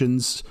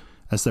discussions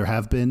as there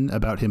have been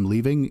about him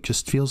leaving, it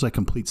just feels like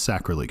complete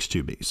sacrilege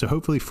to me. So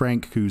hopefully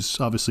Frank, who's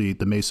obviously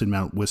the Mason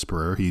Mount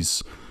whisperer,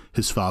 he's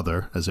his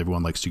father, as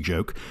everyone likes to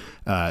joke,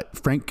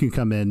 Frank can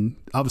come in.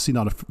 Obviously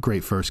not a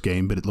great first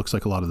game, but it looks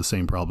like a lot of the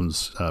same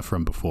problems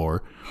from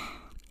before.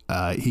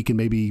 He can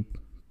maybe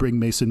bring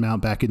Mason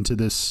Mount back into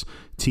this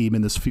team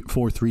in this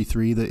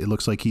 4-3-3 that it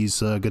looks like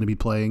he's going to be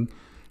playing,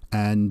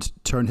 and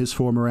turn his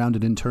form around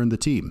and in turn the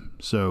team.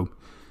 So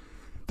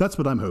that's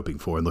what I'm hoping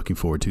for and looking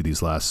forward to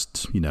these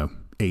last,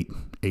 8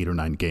 or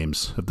 9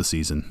 games of the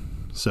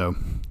season. So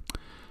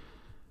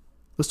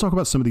let's talk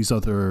about some of these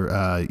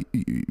other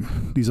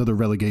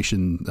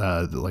relegation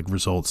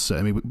results.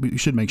 I mean, we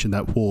should mention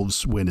that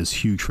Wolves' win is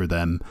huge for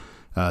them.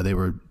 They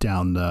were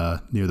down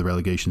near the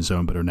relegation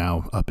zone, but are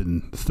now up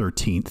in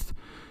 13th.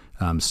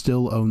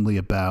 Still only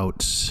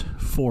about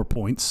 4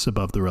 points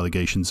above the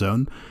relegation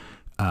zone,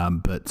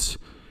 but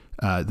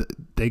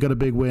they got a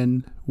big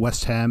win.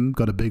 West Ham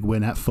got a big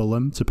win at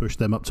Fulham to push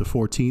them up to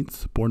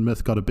 14th.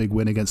 Bournemouth got a big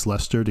win against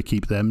Leicester to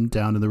keep them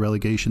down in the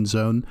relegation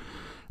zone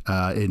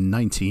in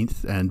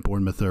 19th, and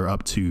Bournemouth are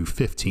up to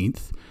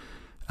 15th.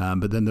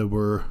 But then there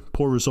were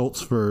poor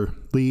results for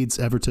Leeds,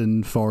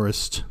 Everton,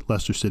 Forest,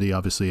 Leicester City,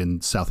 obviously,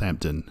 and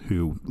Southampton,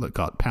 who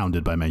got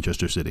pounded by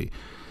Manchester City.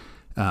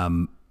 I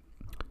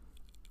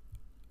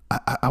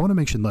want to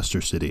mention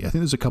Leicester City. I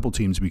think there's a couple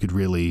teams we could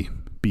really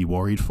be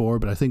worried for,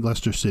 but I think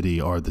Leicester City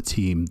are the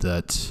team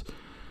that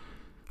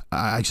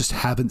I just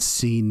haven't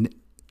seen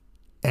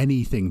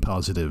anything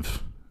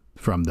positive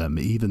from them,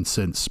 even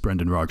since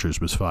Brendan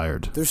Rodgers was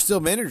fired. They're still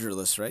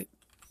managerless, right?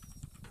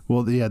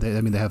 Well, yeah, they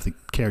have the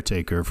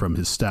caretaker from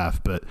his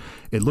staff, but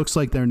it looks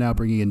like they're now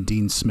bringing in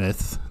Dean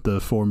Smith, the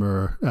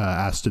former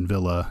Aston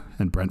Villa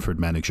and Brentford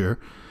manager.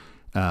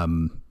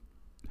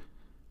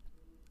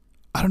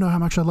 I don't know how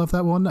much I love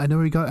that one. I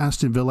know he got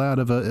Aston Villa out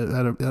of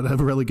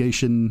a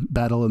relegation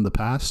battle in the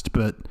past,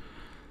 but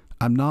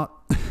I'm not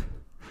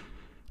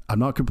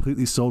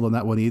completely sold on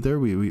that one either.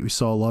 We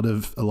saw a lot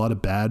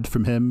of bad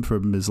from him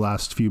from his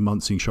last few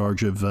months in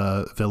charge of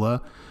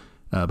Villa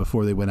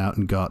before they went out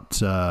and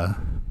got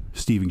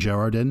Steven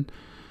Gerrard in.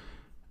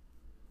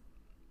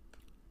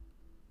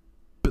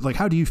 But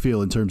how do you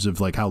feel in terms of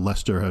how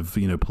Leicester have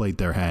played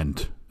their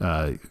hand?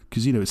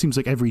 Because it seems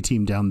like every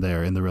team down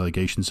there in the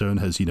relegation zone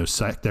has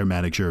sacked their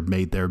manager,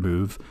 made their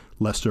move.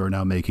 Leicester are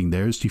now making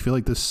theirs. Do you feel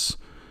like this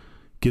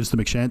gives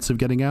them a chance of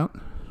getting out?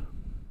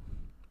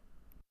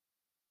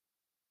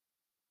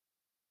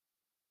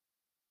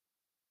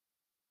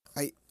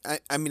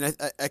 I mean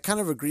I kind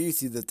of agree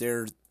with you that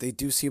they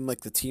do seem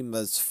like the team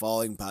that's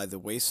falling by the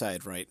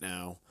wayside right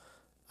now.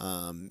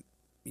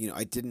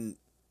 I didn't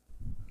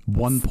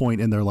 1 point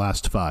in their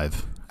last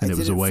 5, and it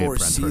was away at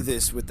Brentford. I didn't foresee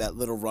this with that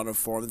little run of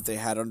form that they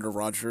had under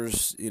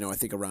Rodgers. I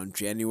think around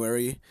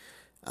January,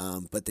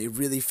 but they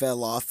really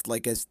fell off.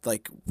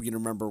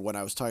 Remember when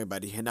I was talking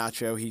about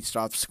Iheanacho, he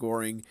stopped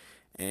scoring,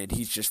 and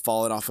he's just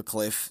fallen off a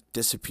cliff,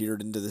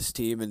 disappeared into this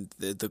team, and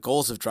the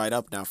goals have dried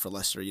up now for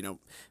Leicester.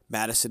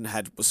 Madison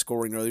was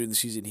scoring earlier in the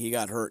season. He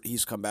got hurt.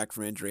 He's come back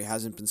from injury.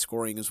 Hasn't been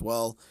scoring as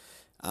well.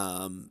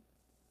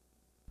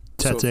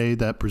 Tete,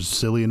 that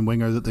Brazilian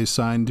winger that they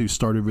signed, who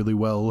started really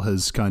well,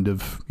 has kind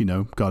of,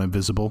 gone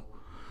invisible.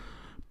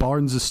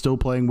 Barnes is still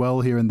playing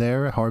well here and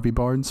there, Harvey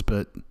Barnes,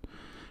 but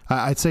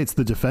I'd say it's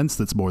the defense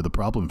that's more the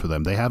problem for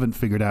them. They haven't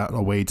figured out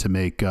a way to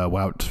make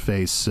Wout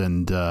Face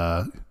and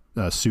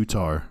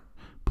Sutar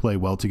play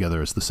well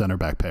together as the center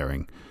back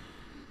pairing.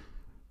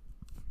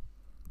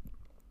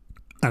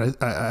 And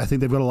I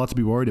think they've got a lot to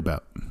be worried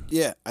about.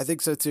 Yeah, I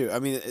think so too. I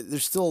mean,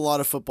 there's still a lot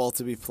of football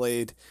to be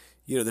played.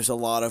 There's a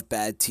lot of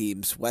bad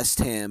teams. West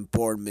Ham,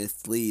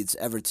 Bournemouth, Leeds,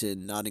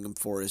 Everton, Nottingham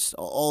Forest,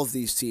 all of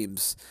these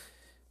teams.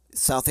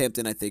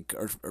 Southampton, I think,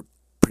 are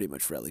pretty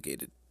much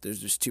relegated.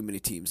 There's just too many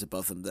teams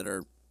above them that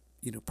are,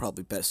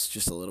 probably best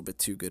just a little bit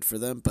too good for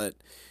them. But,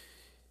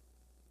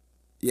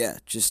 yeah,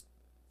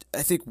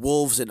 I think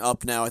Wolves and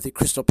up now. I think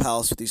Crystal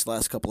Palace with these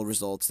last couple of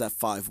results, that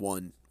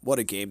 5-1, what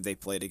a game they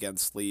played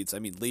against Leeds. I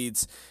mean,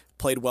 Leeds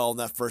played well in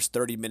that first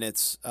 30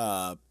 minutes,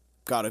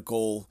 got a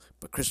goal,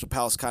 but Crystal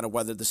Palace kind of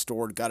weathered the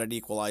storm, got an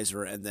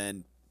equalizer, and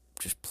then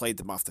just played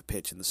them off the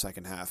pitch in the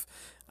second half.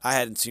 I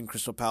hadn't seen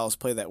Crystal Palace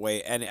play that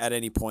way at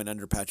any point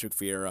under Patrick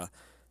Vieira.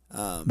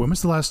 When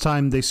was the last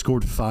time they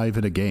scored 5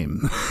 in a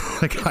game?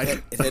 It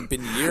had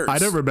been years. I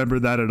don't remember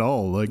that at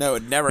all. No,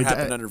 it never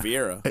happened under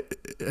Vieira.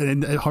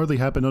 And it hardly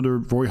happened under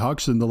Roy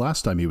Hodgson the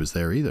last time he was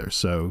there either.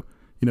 So,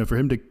 for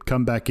him to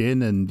come back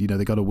in and,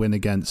 they got a win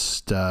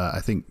against,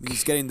 I think...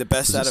 He's getting the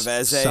best out of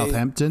Eze.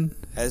 Southampton?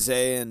 Eze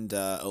and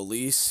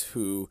Elise,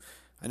 who...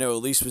 I know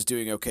Elise was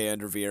doing okay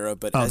under Vieira,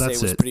 but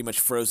Eze was pretty much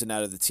frozen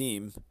out of the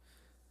team.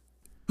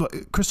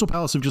 But Crystal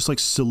Palace have just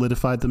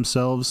solidified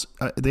themselves.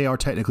 They are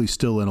technically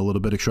still in a little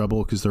bit of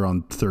trouble because they're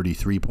on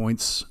 33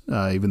 points,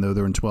 even though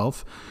they're in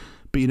 12.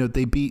 But,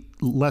 they beat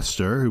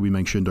Leicester, who we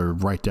mentioned are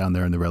right down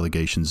there in the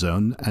relegation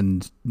zone,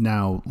 and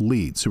now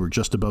Leeds, who are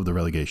just above the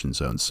relegation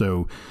zone.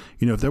 So,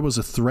 if there was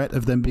a threat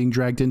of them being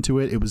dragged into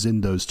it, it was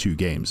in those 2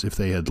 games. If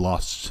they had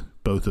lost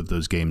both of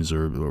those games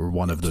or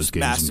one of those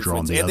games and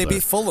drawn the other. And they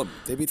beat Fulham.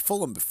 They beat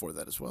Fulham before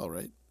that as well,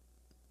 right?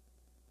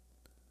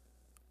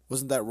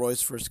 Wasn't that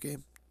Roy's first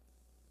game?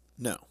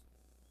 No,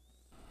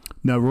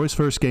 Roy's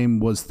first game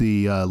was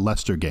the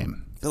Leicester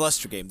game. The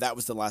Leicester game. That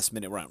was the last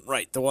minute round.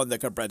 Right. The one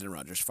that got Brendan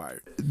Rodgers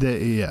fired.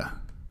 Yeah.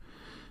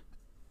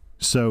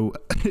 So,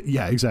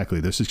 yeah,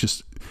 exactly. This is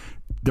just,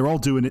 they're all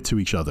doing it to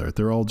each other.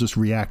 They're all just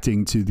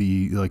reacting to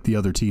the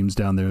other teams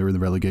down there in the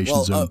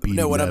relegation zone beating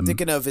them. What I'm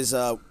thinking of is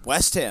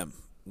West Ham.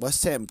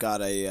 West Ham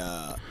got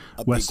a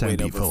West big Ham win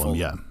beat over Fulham,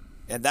 yeah.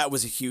 And that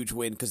was a huge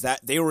win because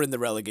they were in the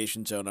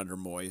relegation zone under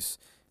Moyes,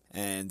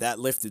 and that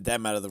lifted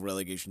them out of the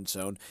relegation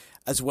zone,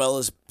 as well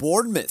as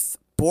Bournemouth.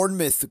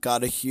 Bournemouth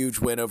got a huge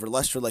win over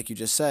Leicester, like you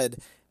just said,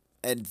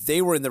 and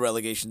they were in the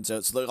relegation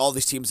zone. So all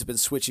these teams have been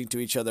switching to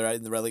each other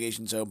in the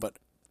relegation zone, but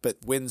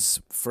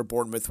wins for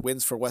Bournemouth,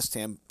 wins for West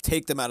Ham,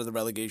 take them out of the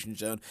relegation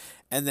zone.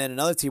 And then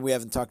another team we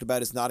haven't talked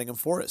about is Nottingham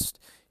Forest.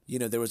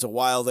 There was a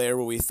while there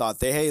where we thought,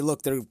 hey,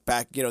 look, they're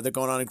back. They're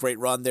going on a great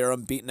run. They're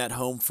unbeaten at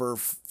home for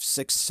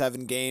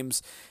 6-7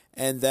 games.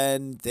 And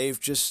then they've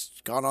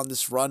just gone on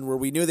this run where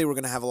we knew they were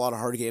going to have a lot of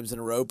hard games in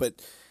a row,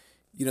 but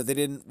they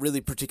didn't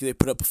really particularly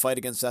put up a fight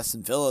against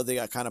Aston Villa. They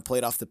got kind of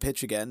played off the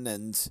pitch again,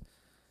 and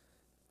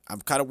I'm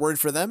kind of worried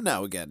for them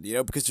now again,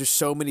 because there's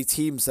so many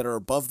teams that are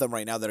above them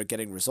right now that are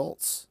getting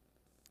results,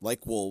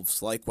 like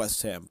Wolves, like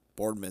West Ham,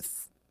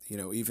 Bournemouth,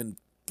 even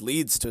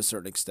Leeds to a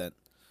certain extent.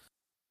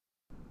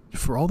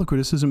 For all the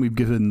criticism we've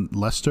given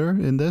Leicester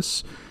in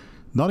this,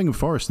 Nottingham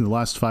Forest in the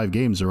last 5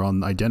 games are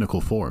on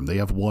identical form. They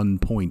have 1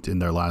 point in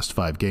their last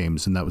 5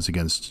 games, and that was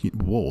against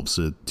Wolves,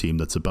 a team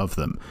that's above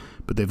them.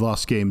 But they've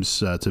lost games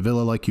to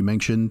Villa, like you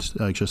mentioned,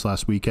 just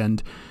last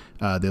weekend.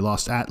 They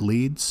lost at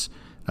Leeds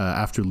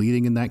after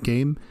leading in that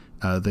game.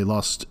 They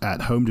lost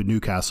at home to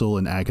Newcastle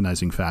in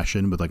agonizing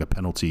fashion with a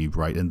penalty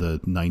right in the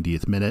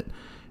 90th minute.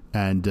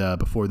 And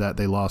before that,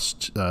 they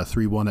lost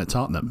 3-1 at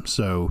Tottenham.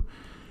 So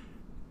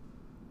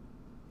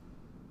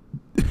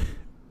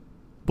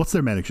what's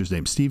their manager's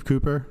name? Steve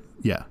Cooper?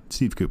 Yeah,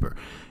 Steve Cooper.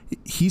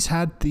 He's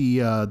had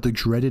the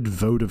dreaded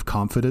vote of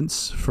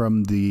confidence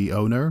from the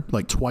owner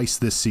twice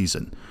this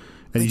season.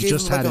 And he's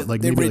just had it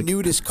they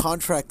renewed his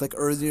contract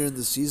earlier in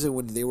the season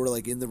when they were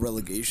in the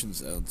relegation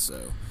zone. So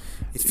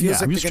it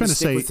feels like they're going to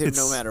stick with him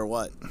no matter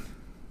what.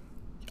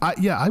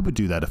 I would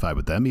do that if I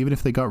were them. Even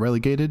if they got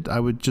relegated,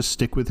 I would just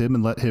stick with him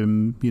and let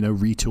him,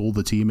 retool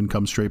the team and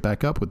come straight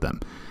back up with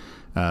them.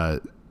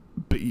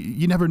 But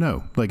you never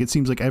know. It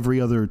seems like every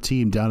other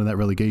team down in that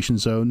relegation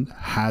zone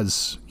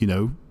has,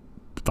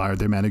 fired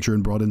their manager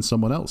and brought in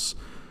someone else.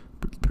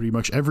 Pretty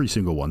much every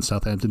single one.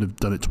 Southampton have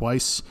done it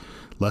twice.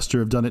 Leicester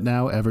have done it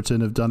now. Everton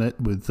have done it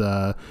with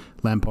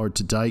Lampard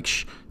to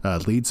Dyche.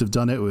 Leeds have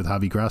done it with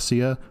Javi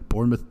Gracia.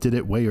 Bournemouth did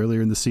it way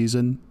earlier in the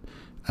season.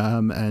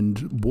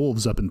 And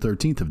Wolves up in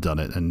 13th have done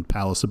it, and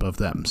Palace above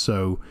them.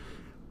 So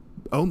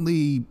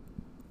only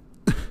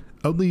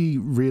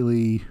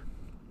really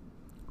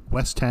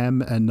West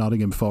Ham and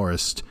Nottingham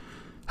Forest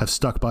have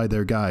stuck by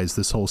their guys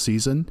this whole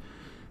season,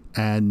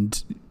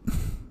 and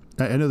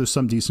I know there's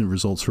some decent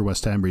results for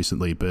West Ham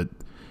recently, but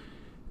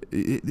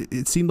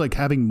it seemed like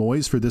having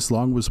Moyes for this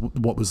long was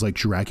what was like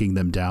dragging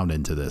them down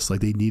into this. Like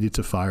they needed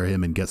to fire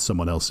him and get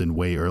someone else in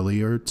way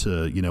earlier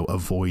to, you know,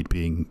 avoid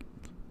being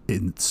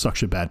in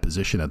such a bad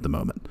position at the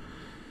moment.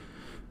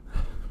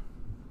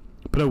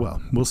 But oh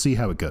well, we'll see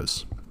how it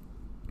goes.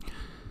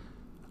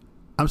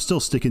 I'm still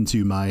sticking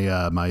to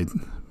my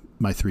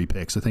my 3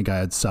 picks. I think I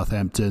had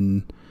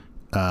Southampton,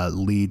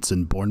 Leeds,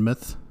 and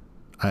Bournemouth.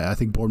 I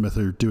think Bournemouth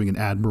are doing an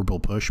admirable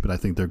push, but I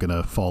think they're going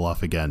to fall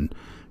off again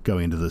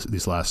going into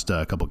these last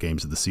couple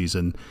games of the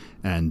season.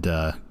 And,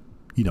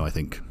 you know, I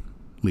think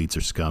Leeds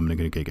are scum and they're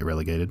going to get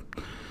relegated.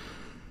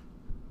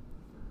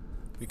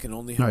 We can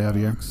only hope. All right,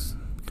 Javier.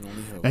 We can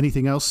only hope.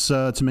 Anything else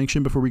to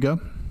mention before we go?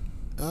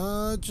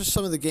 Just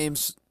some of the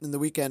games in the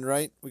weekend,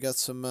 right? We got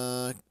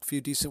some few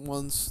decent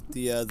ones.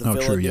 The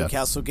Villa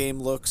Newcastle game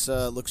looks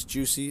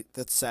juicy.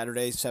 That's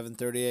Saturday,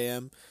 7:30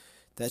 a.m.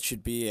 That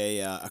should be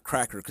a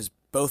cracker because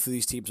both of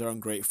these teams are on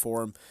great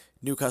form.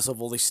 Newcastle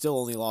have still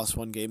only lost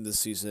 1 game this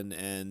season,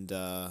 and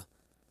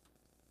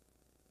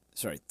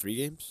 3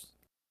 games.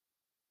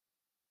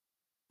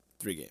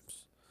 3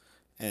 games,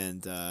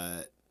 and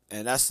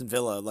Aston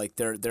Villa, like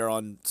they're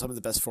on some of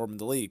the best form in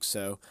the league.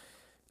 So,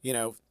 you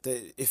know,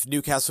 if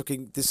Newcastle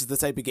this is the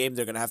type of game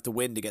they're gonna have to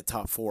win to get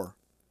top 4.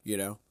 You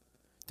know,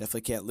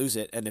 definitely can't lose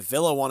it. And if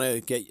Villa want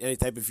to get any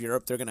type of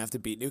Europe, they're gonna have to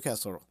beat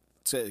Newcastle.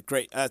 That's a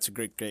great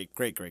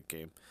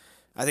game.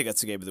 I think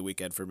that's the game of the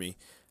weekend for me.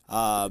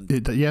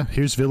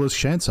 Here's Villa's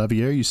chance,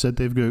 Javier. You said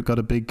they've got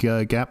a big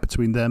gap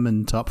between them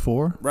and top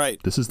 4.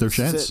 Right. This is their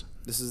chance.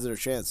 This is their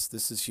chance.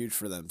 This is huge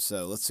for them.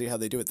 So let's see how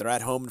they do it. They're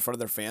at home in front of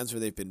their fans, where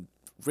they've been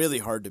really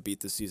hard to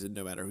beat this season,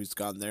 no matter who's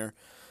gone there.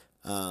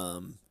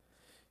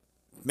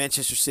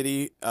 Manchester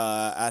City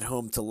at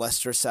home to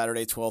Leicester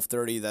Saturday,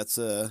 12:30. That's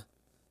a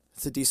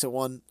decent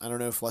one. I don't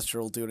know if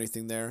Leicester will do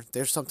anything there.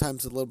 They're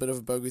sometimes a little bit of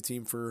a bogey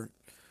team for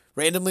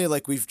randomly,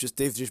 like they've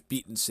just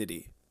beaten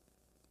City.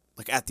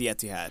 Like at the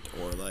Etihad,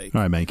 or like...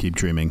 All right, man, keep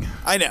dreaming.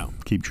 I know.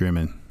 Keep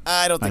dreaming.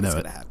 I don't think it's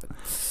going to happen.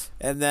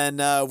 And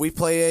then we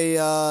play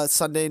a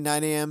Sunday,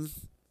 9 a.m.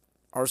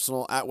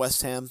 Arsenal at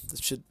West Ham.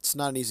 It's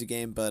not an easy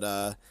game,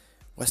 but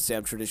West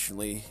Ham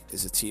traditionally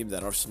is a team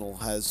that Arsenal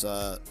has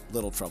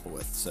little trouble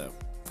with. So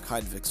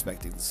kind of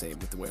expecting the same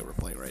with the way we're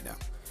playing right now.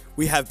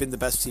 We have been the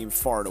best team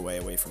far and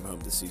away from home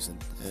this season.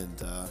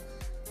 And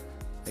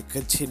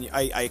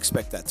I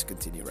expect that to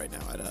continue right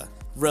now at a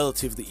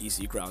relatively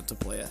easy ground to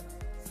play at.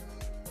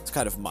 It's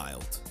kind of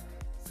mild.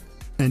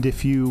 And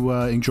if you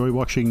enjoy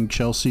watching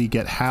Chelsea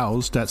get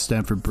housed at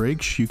Stamford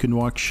Bridge, you can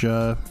watch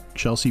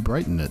Chelsea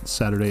Brighton at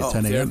Saturday at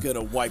 10 a.m. They're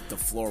going to wipe the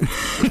floor with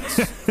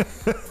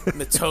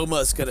Matoma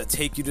is going to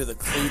take you to the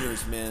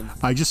cleaners, man.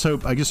 I just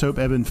hope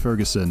Evan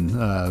Ferguson,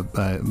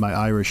 my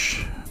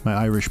Irish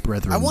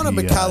brethren. I want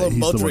a Callum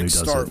Mudryk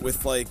start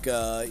with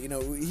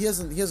he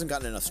hasn't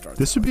gotten enough starts.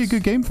 This would be a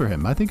good game for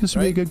him. I think this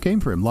would be a good game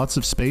for him. Lots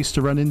of space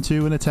to run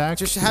into and attack.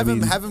 Just have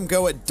him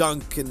go at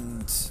Dunk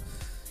and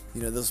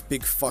those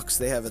big fucks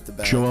they have at the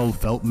back. Joel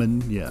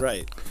Veltman, yeah.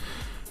 Right.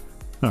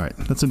 All right,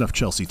 that's enough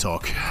Chelsea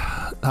talk.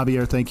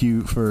 Javier, thank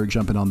you for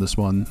jumping on this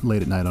one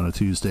late at night on a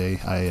Tuesday.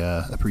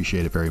 I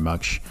appreciate it very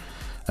much.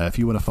 If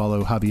you want to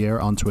follow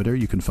Javier on Twitter,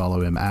 you can follow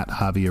him at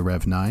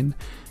JavierRev9.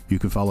 You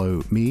can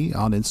follow me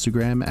on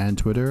Instagram and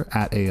Twitter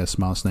at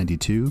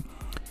ASMoss92.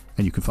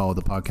 And you can follow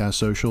the podcast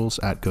socials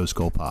at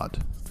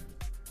GhostGoalPod.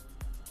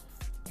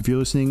 If you're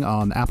listening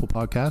on Apple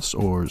Podcasts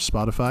or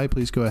Spotify,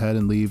 please go ahead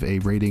and leave a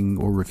rating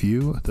or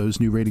review. Those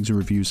new ratings and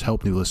reviews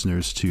help new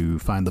listeners to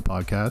find the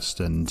podcast,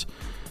 and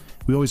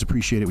we always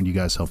appreciate it when you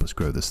guys help us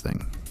grow this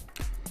thing.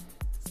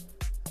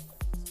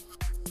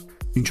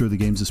 Enjoy the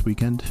games this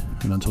weekend,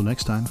 and until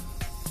next time,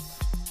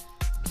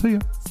 see ya.